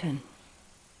mountain,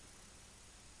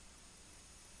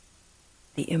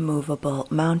 the immovable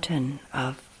mountain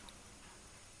of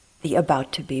the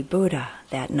about-to-be Buddha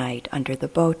that night under the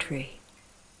bo tree.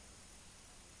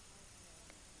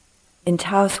 In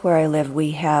Taos, where I live,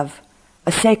 we have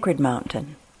a sacred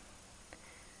mountain,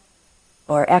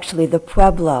 or actually the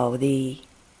pueblo, the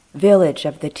village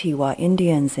of the Tiwa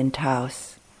Indians in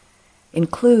Taos,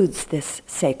 includes this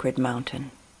sacred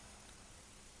mountain.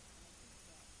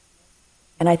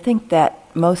 And I think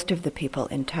that most of the people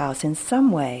in Taos, in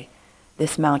some way,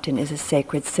 this mountain is a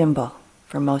sacred symbol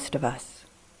for most of us.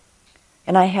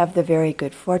 And I have the very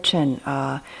good fortune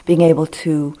being able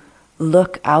to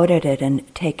look out at it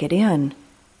and take it in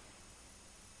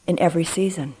every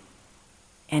season,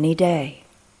 any day,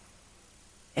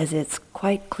 as it's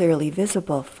quite clearly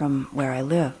visible from where I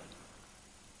live.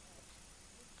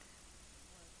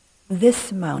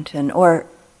 This mountain, or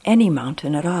any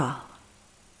mountain at all,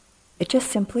 it just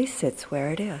simply sits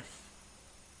where it is.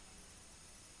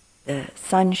 The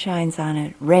sun shines on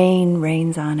it, rain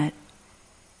rains on it,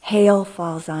 hail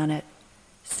falls on it,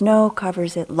 snow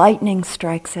covers it, lightning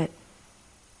strikes it,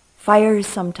 fires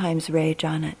sometimes rage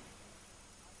on it.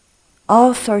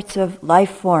 All sorts of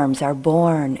life forms are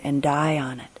born and die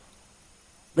on it,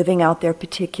 living out their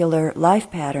particular life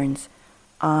patterns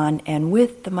on and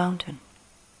with the mountain.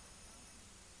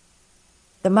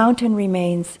 The mountain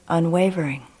remains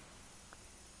unwavering,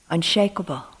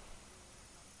 unshakable.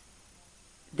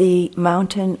 The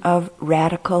mountain of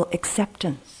radical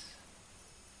acceptance.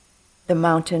 The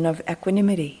mountain of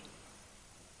equanimity.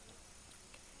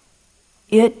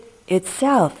 It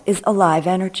itself is alive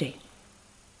energy.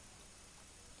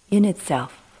 In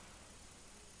itself.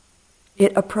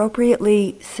 It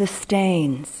appropriately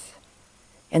sustains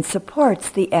and supports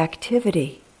the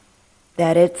activity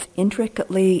that it's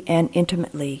intricately and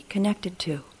intimately connected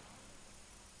to.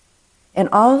 And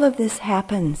all of this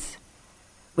happens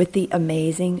with the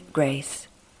amazing grace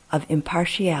of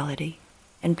impartiality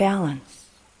and balance.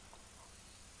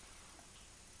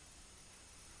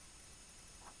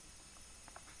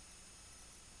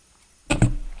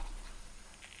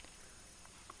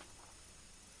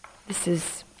 This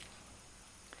is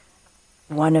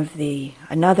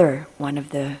another one of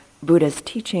the Buddha's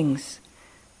teachings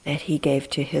that he gave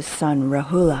to his son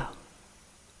Rahula.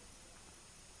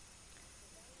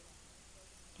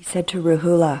 He said to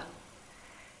Rahula,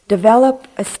 "Develop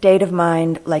a state of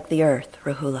mind like the earth,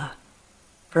 Rahula.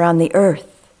 For on the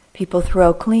earth, people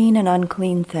throw clean and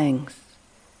unclean things,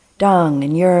 dung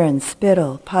and urine,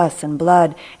 spittle, pus and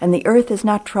blood, and the earth is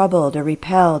not troubled or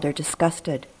repelled or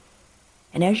disgusted.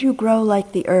 And as you grow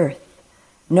like the earth,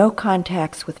 no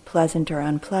contacts with pleasant or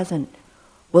unpleasant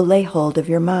will lay hold of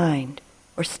your mind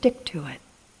or stick to it.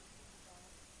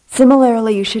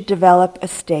 Similarly, you should develop a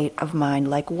state of mind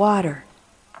like water.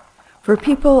 For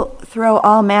people throw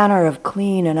all manner of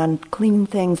clean and unclean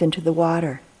things into the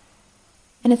water,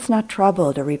 and it's not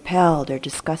troubled or repelled or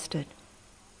disgusted.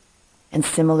 And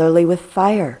similarly with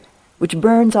fire, which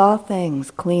burns all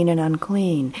things, clean and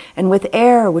unclean, and with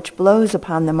air, which blows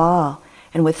upon them all,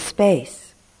 and with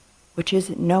space, which is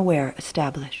nowhere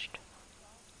established.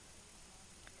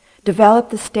 Develop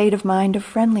the state of mind of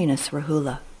friendliness,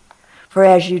 Rahula, for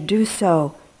as you do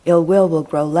so, ill will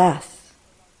grow less,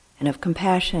 and of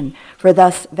compassion, for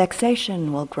thus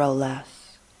vexation will grow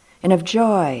less, and of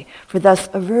joy, for thus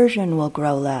aversion will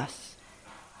grow less,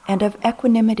 and of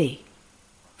equanimity,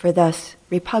 for thus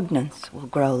repugnance will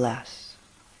grow less."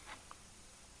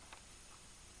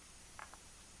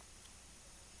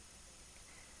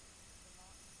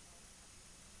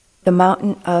 The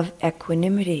mountain of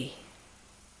equanimity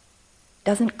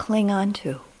doesn't cling on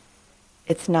to.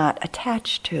 It's not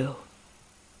attached to.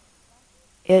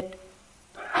 It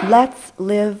lets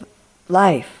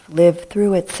life live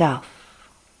through itself.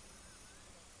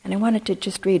 And I wanted to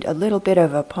just read a little bit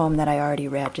of a poem that I already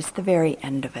read, just the very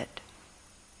end of it.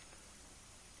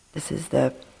 This is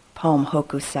the poem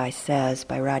Hokusai Says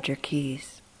by Roger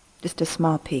Keyes. Just a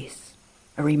small piece,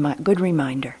 a good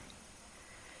reminder.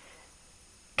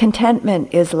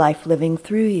 Contentment is life living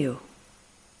through you.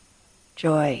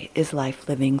 Joy is life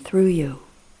living through you.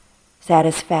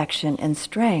 Satisfaction and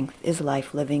strength is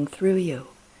life living through you.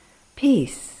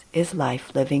 Peace is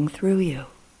life living through you.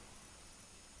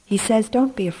 He says,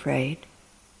 don't be afraid.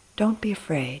 Don't be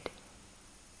afraid.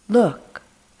 Look,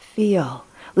 feel.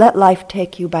 Let life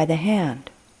take you by the hand.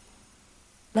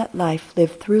 Let life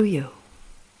live through you.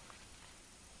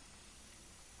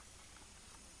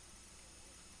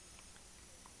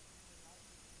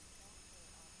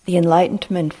 The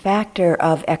enlightenment factor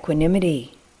of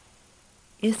equanimity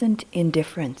isn't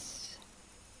indifference.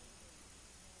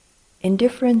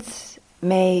 Indifference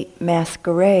may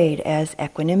masquerade as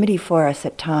equanimity for us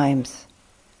at times,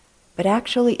 but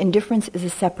actually indifference is a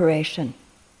separation.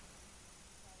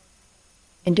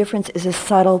 Indifference is a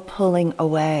subtle pulling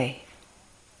away.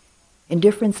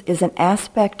 Indifference is an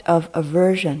aspect of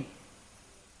aversion.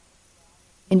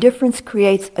 Indifference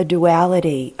creates a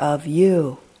duality of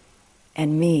you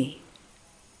and me,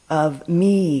 of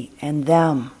me and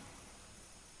them,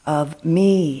 of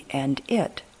me and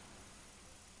it.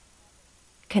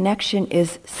 Connection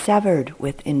is severed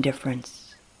with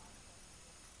indifference.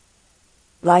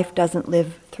 Life doesn't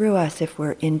live through us if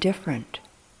we're indifferent.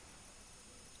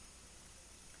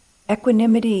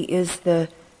 Equanimity is the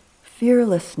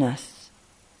fearlessness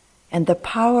and the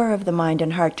power of the mind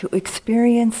and heart to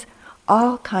experience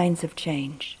all kinds of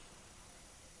change.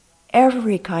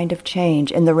 Every kind of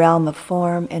change in the realm of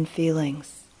form and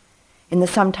feelings, in the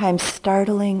sometimes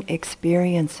startling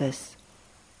experiences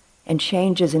and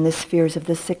changes in the spheres of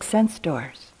the six sense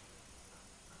doors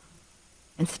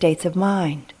and states of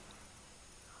mind.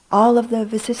 All of the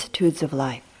vicissitudes of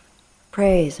life,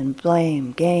 praise and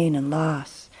blame, gain and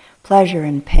loss, pleasure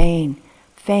and pain,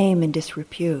 fame and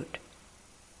disrepute,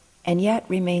 and yet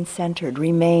remain centered,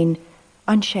 remain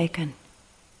unshaken,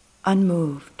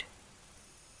 unmoved.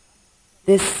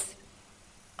 This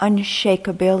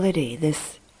unshakability,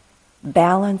 this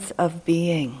balance of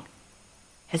being,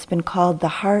 has been called the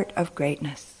heart of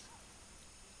greatness.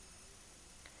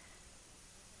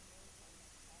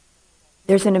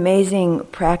 There's an amazing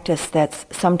practice that's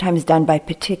sometimes done by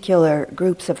particular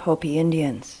groups of Hopi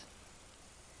Indians.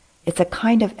 It's a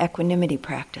kind of equanimity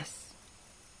practice,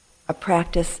 a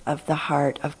practice of the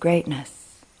heart of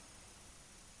greatness.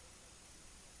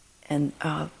 And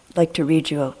I'd like to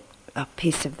read you a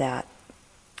piece of that.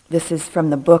 This is from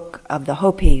the book of the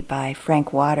Hopi by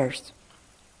Frank Waters.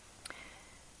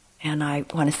 And I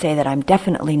want to say that I'm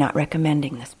definitely not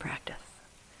recommending this practice.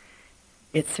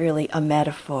 It's really a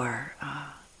metaphor.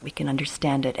 We can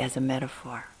understand it as a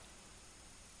metaphor.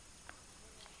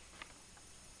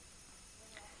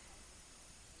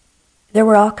 There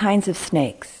were all kinds of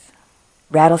snakes,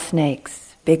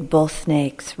 rattlesnakes, big bull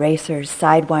snakes, racers,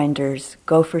 sidewinders,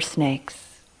 gopher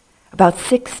snakes, about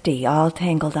 60, all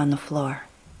tangled on the floor.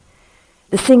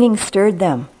 The singing stirred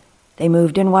them. They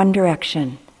moved in one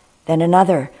direction, then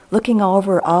another, looking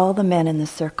over all the men in the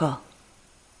circle.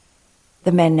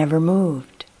 The men never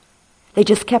moved. They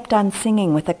just kept on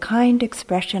singing with a kind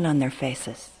expression on their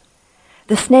faces.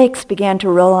 The snakes began to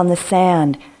roll on the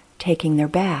sand, taking their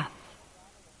bath.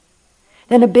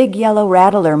 Then a big yellow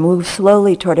rattler moved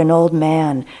slowly toward an old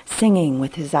man, singing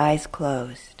with his eyes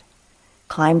closed,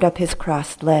 climbed up his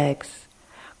crossed legs,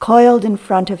 coiled in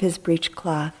front of his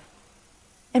breechcloth,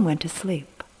 and went to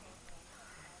sleep.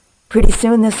 Pretty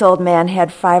soon this old man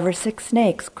had 5 or 6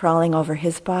 snakes crawling over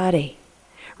his body,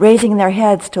 raising their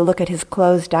heads to look at his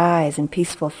closed eyes and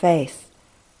peaceful face,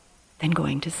 then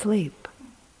going to sleep.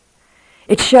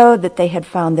 It showed that they had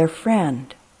found their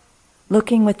friend,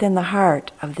 looking within the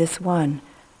heart of this one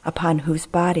upon whose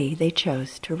body they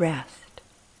chose to rest.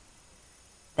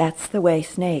 That's the way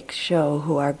snakes show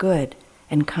who are good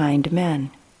and kind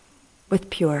men with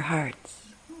pure hearts.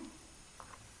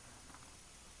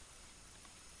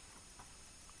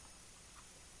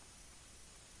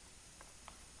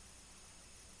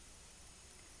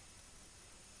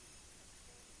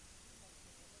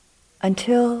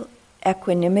 Until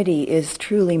equanimity is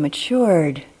truly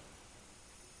matured,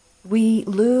 we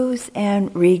lose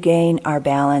and regain our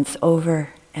balance over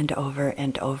and over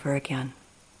and over again.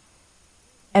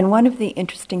 And one of the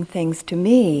interesting things to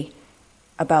me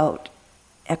about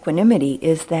equanimity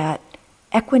is that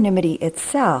equanimity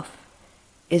itself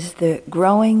is the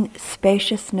growing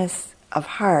spaciousness of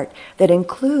heart that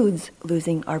includes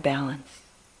losing our balance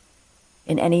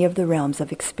in any of the realms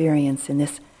of experience in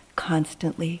this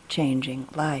constantly changing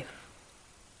life.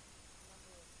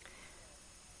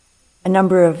 A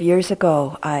number of years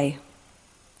ago, I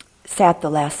sat the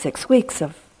last 6 weeks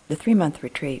of the 3-month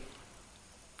retreat,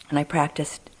 and I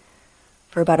practiced,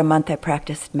 for about a month I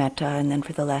practiced metta, and then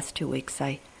for the last 2 weeks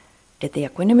I did the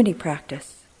equanimity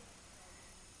practice.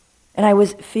 And I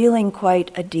was feeling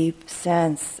quite a deep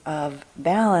sense of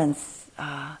balance,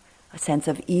 a sense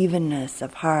of evenness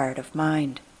of heart, of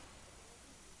mind.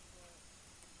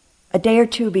 A day or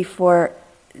two before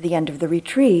the end of the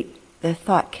retreat, the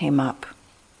thought came up,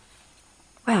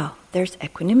 wow, there's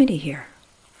equanimity here.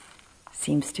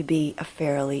 Seems to be a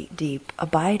fairly deep,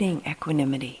 abiding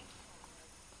equanimity.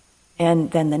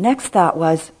 And then the next thought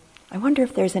was, I wonder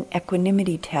if there's an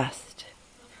equanimity test.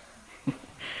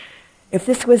 If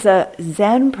this was a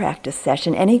Zen practice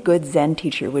session, any good Zen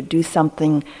teacher would do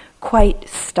something quite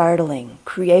startling,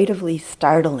 creatively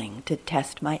startling, to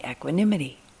test my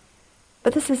equanimity.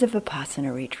 But this is a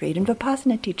Vipassana retreat, and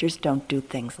Vipassana teachers don't do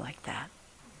things like that.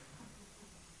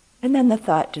 And then the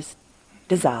thought just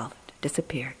dissolved,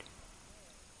 disappeared.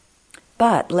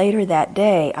 But later that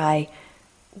day, I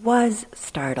was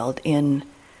startled in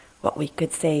what we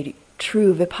could say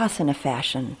true Vipassana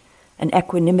fashion, an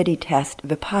equanimity test,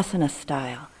 Vipassana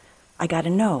style. I got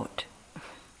a note.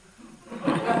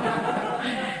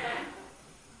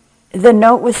 The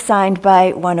note was signed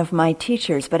by one of my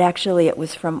teachers, but actually it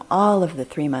was from all of the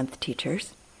 3-month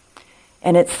teachers.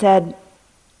 And it said,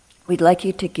 we'd like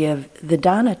you to give the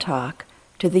Dana talk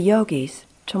to the yogis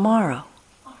tomorrow.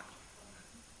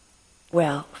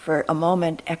 Well, for a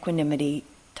moment, equanimity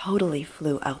totally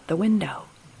flew out the window.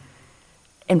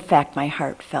 In fact, my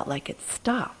heart felt like it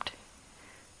stopped.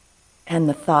 And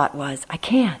the thought was, I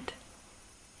can't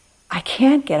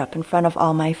get up in front of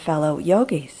all my fellow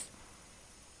yogis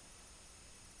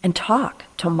and talk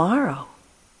tomorrow.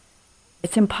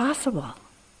 It's impossible.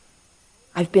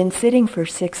 I've been sitting for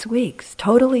 6 weeks,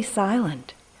 totally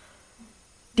silent,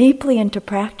 deeply into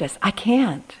practice. I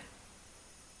can't.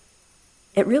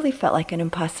 It really felt like an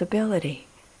impossibility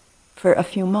for a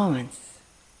few moments.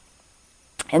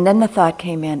 And then the thought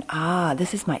came in,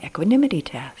 this is my equanimity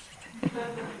test.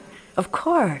 Of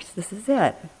course, this is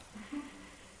it.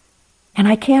 And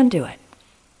I can do it.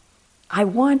 I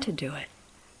want to do it.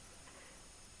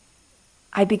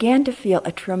 I began to feel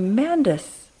a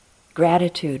tremendous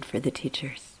gratitude for the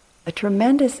teachers, a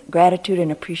tremendous gratitude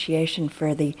and appreciation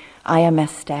for the IMS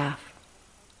staff.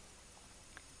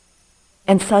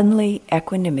 And suddenly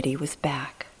equanimity was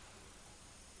back.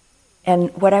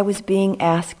 And what I was being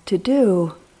asked to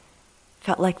do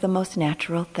felt like the most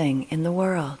natural thing in the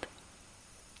world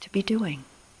to be doing.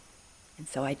 And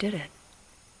so I did it.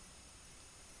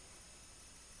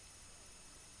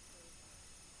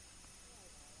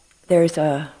 There's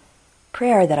a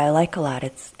prayer that I like a lot.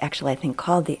 It's actually, I think,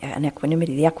 called the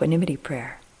equanimity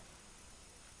prayer.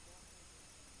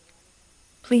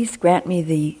 Please grant me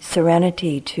the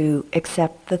serenity to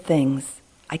accept the things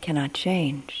I cannot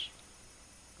change,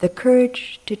 the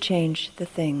courage to change the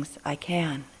things I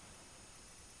can,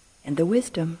 and the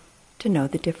wisdom to know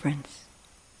the difference.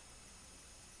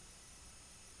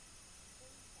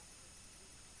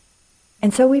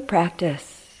 And so we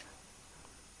practice.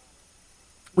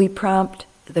 We prompt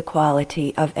the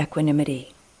quality of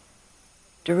equanimity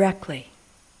directly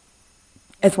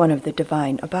as one of the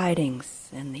divine abidings,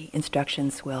 and the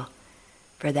instructions will,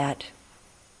 for that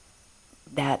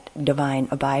divine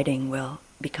abiding will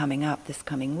be coming up this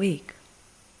coming week.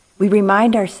 We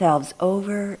remind ourselves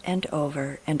over and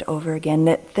over and over again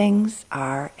that things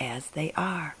are as they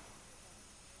are.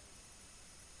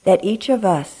 That each of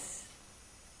us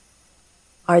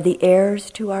are the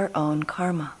heirs to our own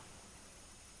karma,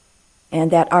 and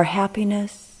that our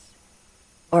happiness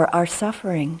or our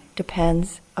suffering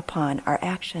depends upon our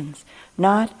actions,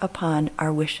 not upon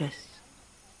our wishes.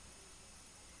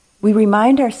 We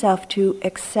remind ourselves to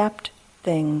accept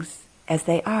things as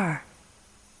they are,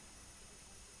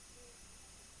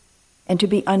 and to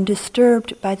be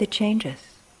undisturbed by the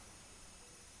changes,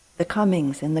 the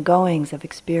comings and the goings of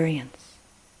experience,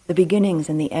 the beginnings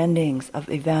and the endings of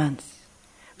events,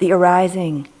 the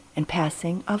arising and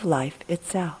passing of life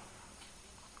itself.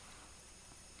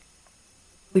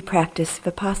 We practice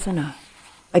vipassana.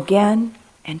 Again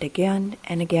and again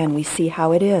and again we see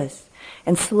how it is.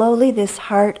 And slowly this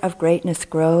heart of greatness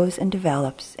grows and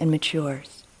develops and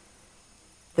matures.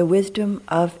 The wisdom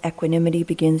of equanimity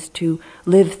begins to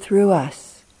live through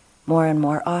us more and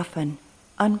more often,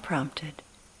 unprompted.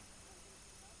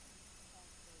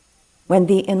 When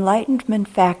the enlightenment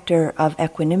factor of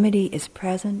equanimity is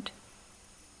present,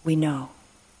 we know.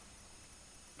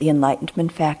 The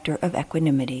enlightenment factor of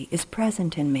equanimity is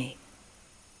present in me.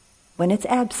 When it's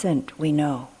absent, we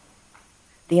know.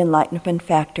 The enlightenment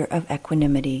factor of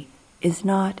equanimity is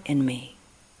not in me.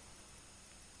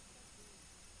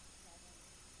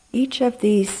 Each of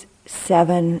these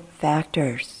 7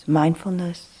 factors,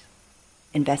 mindfulness,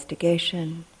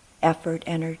 investigation, effort,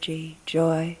 energy,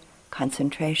 joy,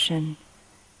 concentration,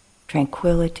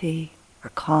 tranquility or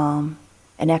calm,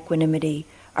 and equanimity,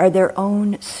 are their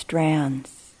own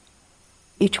strands,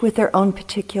 each with their own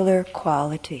particular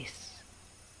qualities,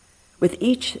 with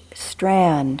each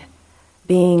strand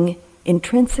being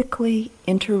intrinsically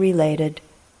interrelated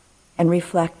and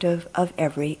reflective of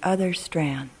every other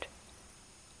strand.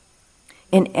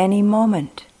 In any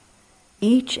moment,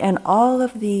 each and all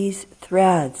of these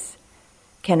threads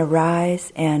can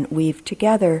arise and weave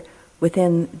together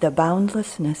within the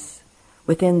boundlessness,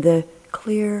 within the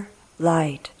clear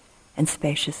light and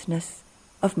spaciousness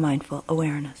of mindful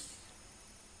awareness.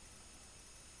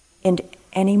 In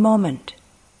any moment,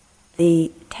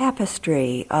 the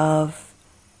tapestry of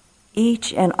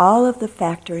each and all of the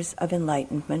factors of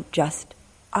enlightenment just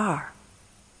are.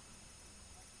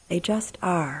 They just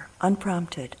are,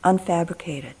 unprompted,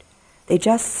 unfabricated. They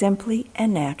just simply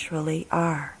and naturally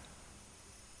are.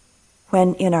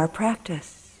 When in our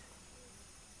practice,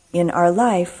 in our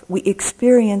life, we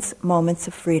experience moments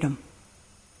of freedom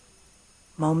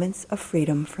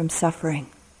from suffering.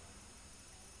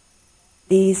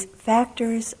 These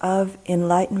factors of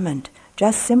enlightenment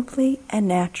just simply and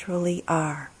naturally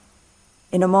are.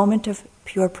 In a moment of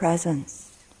pure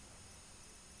presence,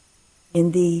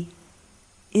 in the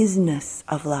isness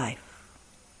of life,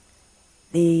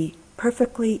 the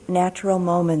perfectly natural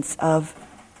moments of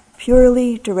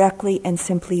purely, directly, and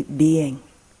simply being,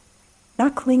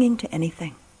 not clinging to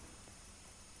anything,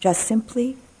 just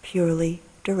simply, purely,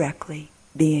 directly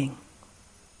being.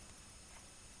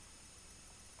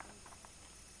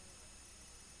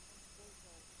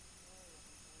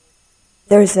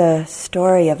 There's a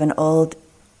story of an old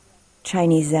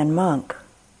Chinese Zen monk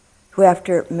who,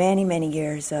 after many, many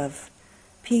years of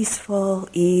peaceful,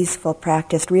 easeful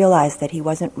practice, realized that he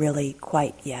wasn't really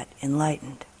quite yet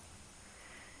enlightened.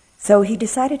 So he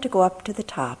decided to go up to the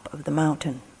top of the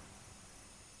mountain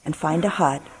and find a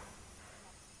hut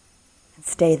and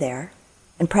stay there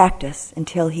and practice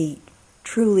until he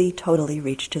truly, totally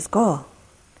reached his goal.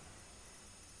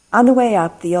 On the way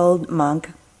up, the old monk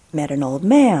met an old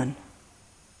man.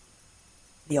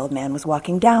 The old man was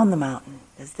walking down the mountain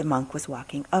as the monk was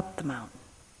walking up the mountain.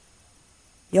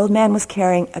 The old man was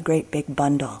carrying a great big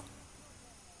bundle.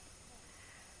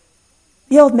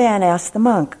 The old man asked the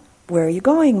monk, "Where are you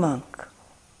going, monk?"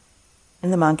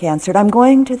 And the monk answered, "I'm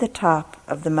going to the top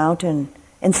of the mountain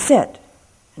and sit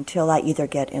until I either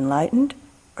get enlightened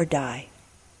or die."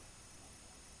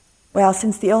 Well,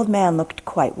 since the old man looked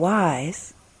quite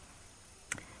wise,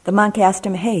 the monk asked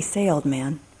him, "Hey, say, old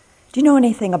man, do you know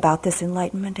anything about this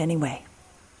enlightenment anyway?"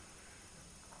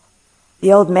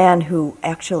 The old man, who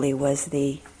actually was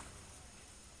the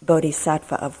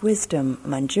bodhisattva of wisdom,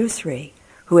 Manjusri,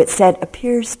 who it said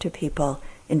appears to people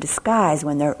in disguise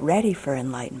when they're ready for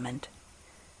enlightenment.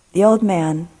 The old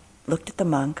man looked at the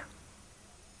monk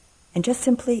and just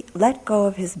simply let go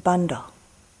of his bundle,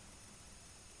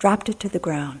 dropped it to the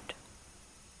ground.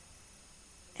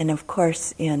 And of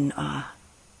course, in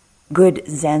good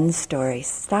Zen story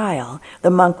style, the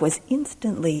monk was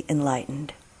instantly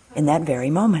enlightened in that very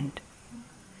moment.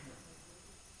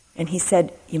 And he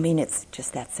said, "You mean it's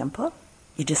just that simple?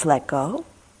 You just let go?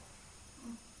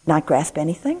 Not grasp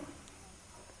anything?"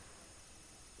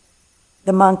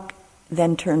 The monk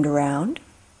then turned around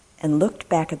and looked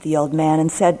back at the old man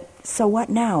and said, "So what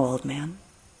now, old man?"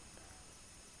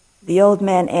 The old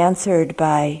man answered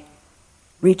by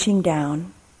reaching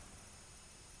down,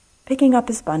 picking up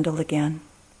his bundle again,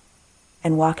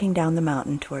 and walking down the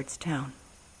mountain towards town.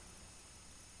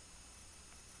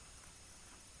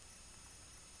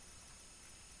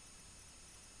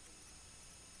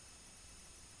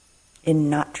 In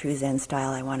not true Zen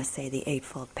style, I want to say the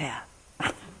Eightfold Path.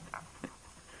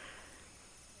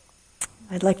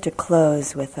 I'd like to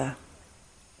close with a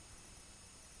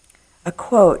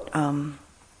quote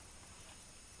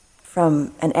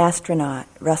from an astronaut,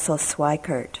 Russell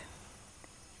Schweikart.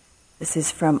 This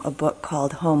is from a book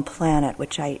called Home Planet,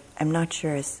 which I'm not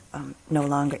sure is no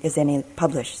longer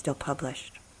still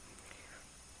published.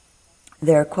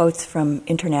 There are quotes from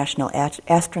international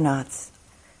astronauts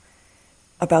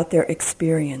about their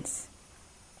experience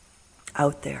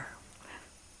out there.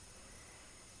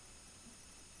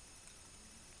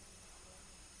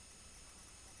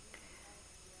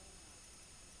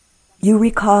 You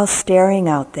recall staring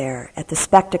out there at the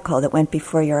spectacle that went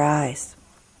before your eyes,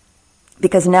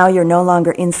 because now you're no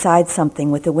longer inside something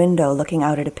with a window looking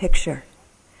out at a picture.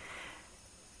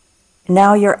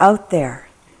 Now you're out there,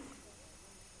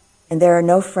 and there are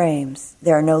no frames,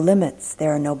 there are no limits,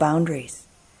 there are no boundaries.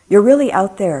 You're really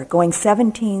out there, going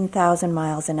 17,000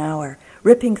 miles an hour,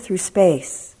 ripping through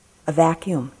space, a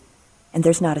vacuum, and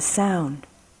there's not a sound.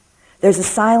 There's a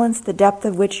silence the depth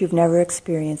of which you've never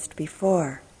experienced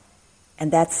before.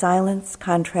 And that silence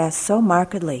contrasts so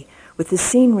markedly with the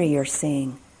scenery you're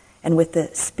seeing and with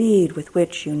the speed with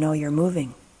which you know you're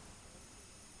moving.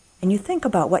 And you think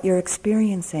about what you're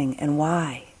experiencing and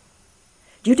why.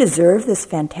 Do you deserve this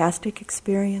fantastic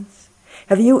experience?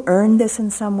 Have you earned this in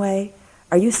some way?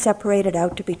 Are you separated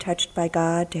out to be touched by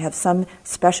God, to have some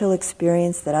special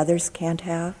experience that others can't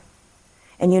have?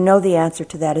 And you know the answer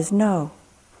to that is no.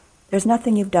 There's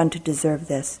nothing you've done to deserve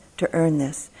this, to earn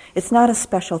this. It's not a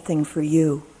special thing for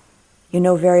you. You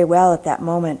know very well at that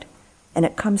moment, and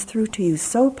it comes through to you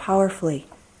so powerfully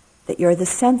that you're the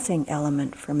sensing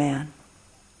element for man.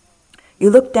 You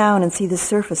look down and see the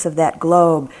surface of that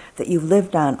globe that you've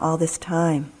lived on all this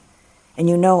time, and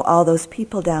you know all those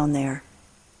people down there,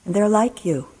 and they're like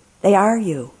you. They are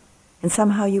you, and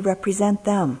somehow you represent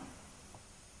them.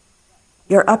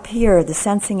 You're up here, the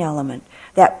sensing element,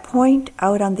 that point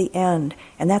out on the end,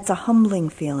 and that's a humbling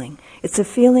feeling. It's a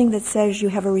feeling that says you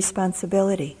have a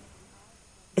responsibility.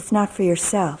 It's not for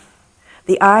yourself.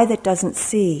 The eye that doesn't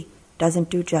see doesn't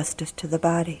do justice to the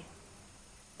body.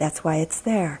 That's why it's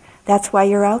there. That's why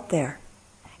you're out there.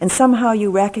 And somehow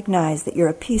you recognize that you're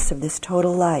a piece of this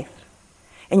total life.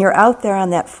 And you're out there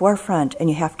on that forefront, and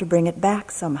you have to bring it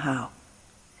back somehow.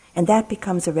 And that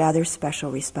becomes a rather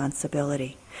special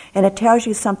responsibility. And it tells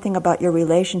you something about your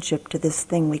relationship to this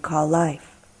thing we call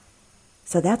life.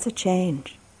 So that's a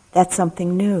change. That's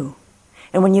something new.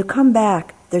 And when you come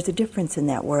back, there's a difference in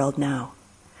that world now.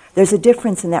 There's a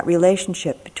difference in that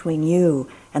relationship between you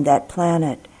and that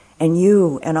planet, and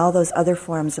you and all those other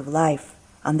forms of life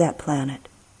on that planet.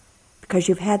 Because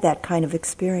you've had that kind of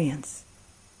experience.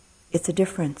 It's a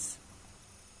difference.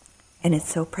 And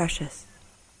it's so precious.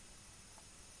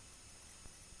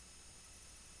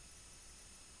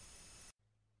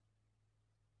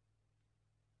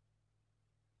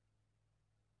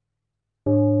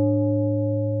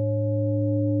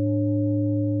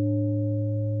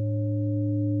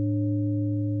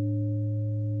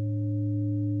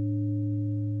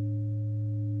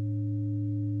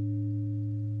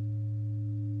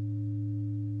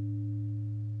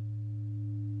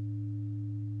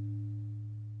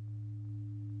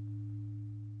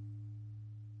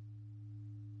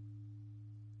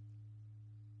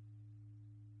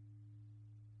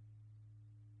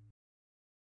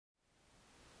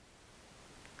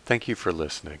 Thank you for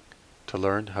listening. To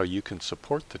learn how you can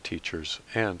support the teachers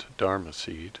and Dharma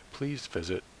Seed, please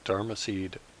visit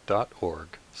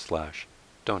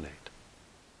dharmaseed.org/donate.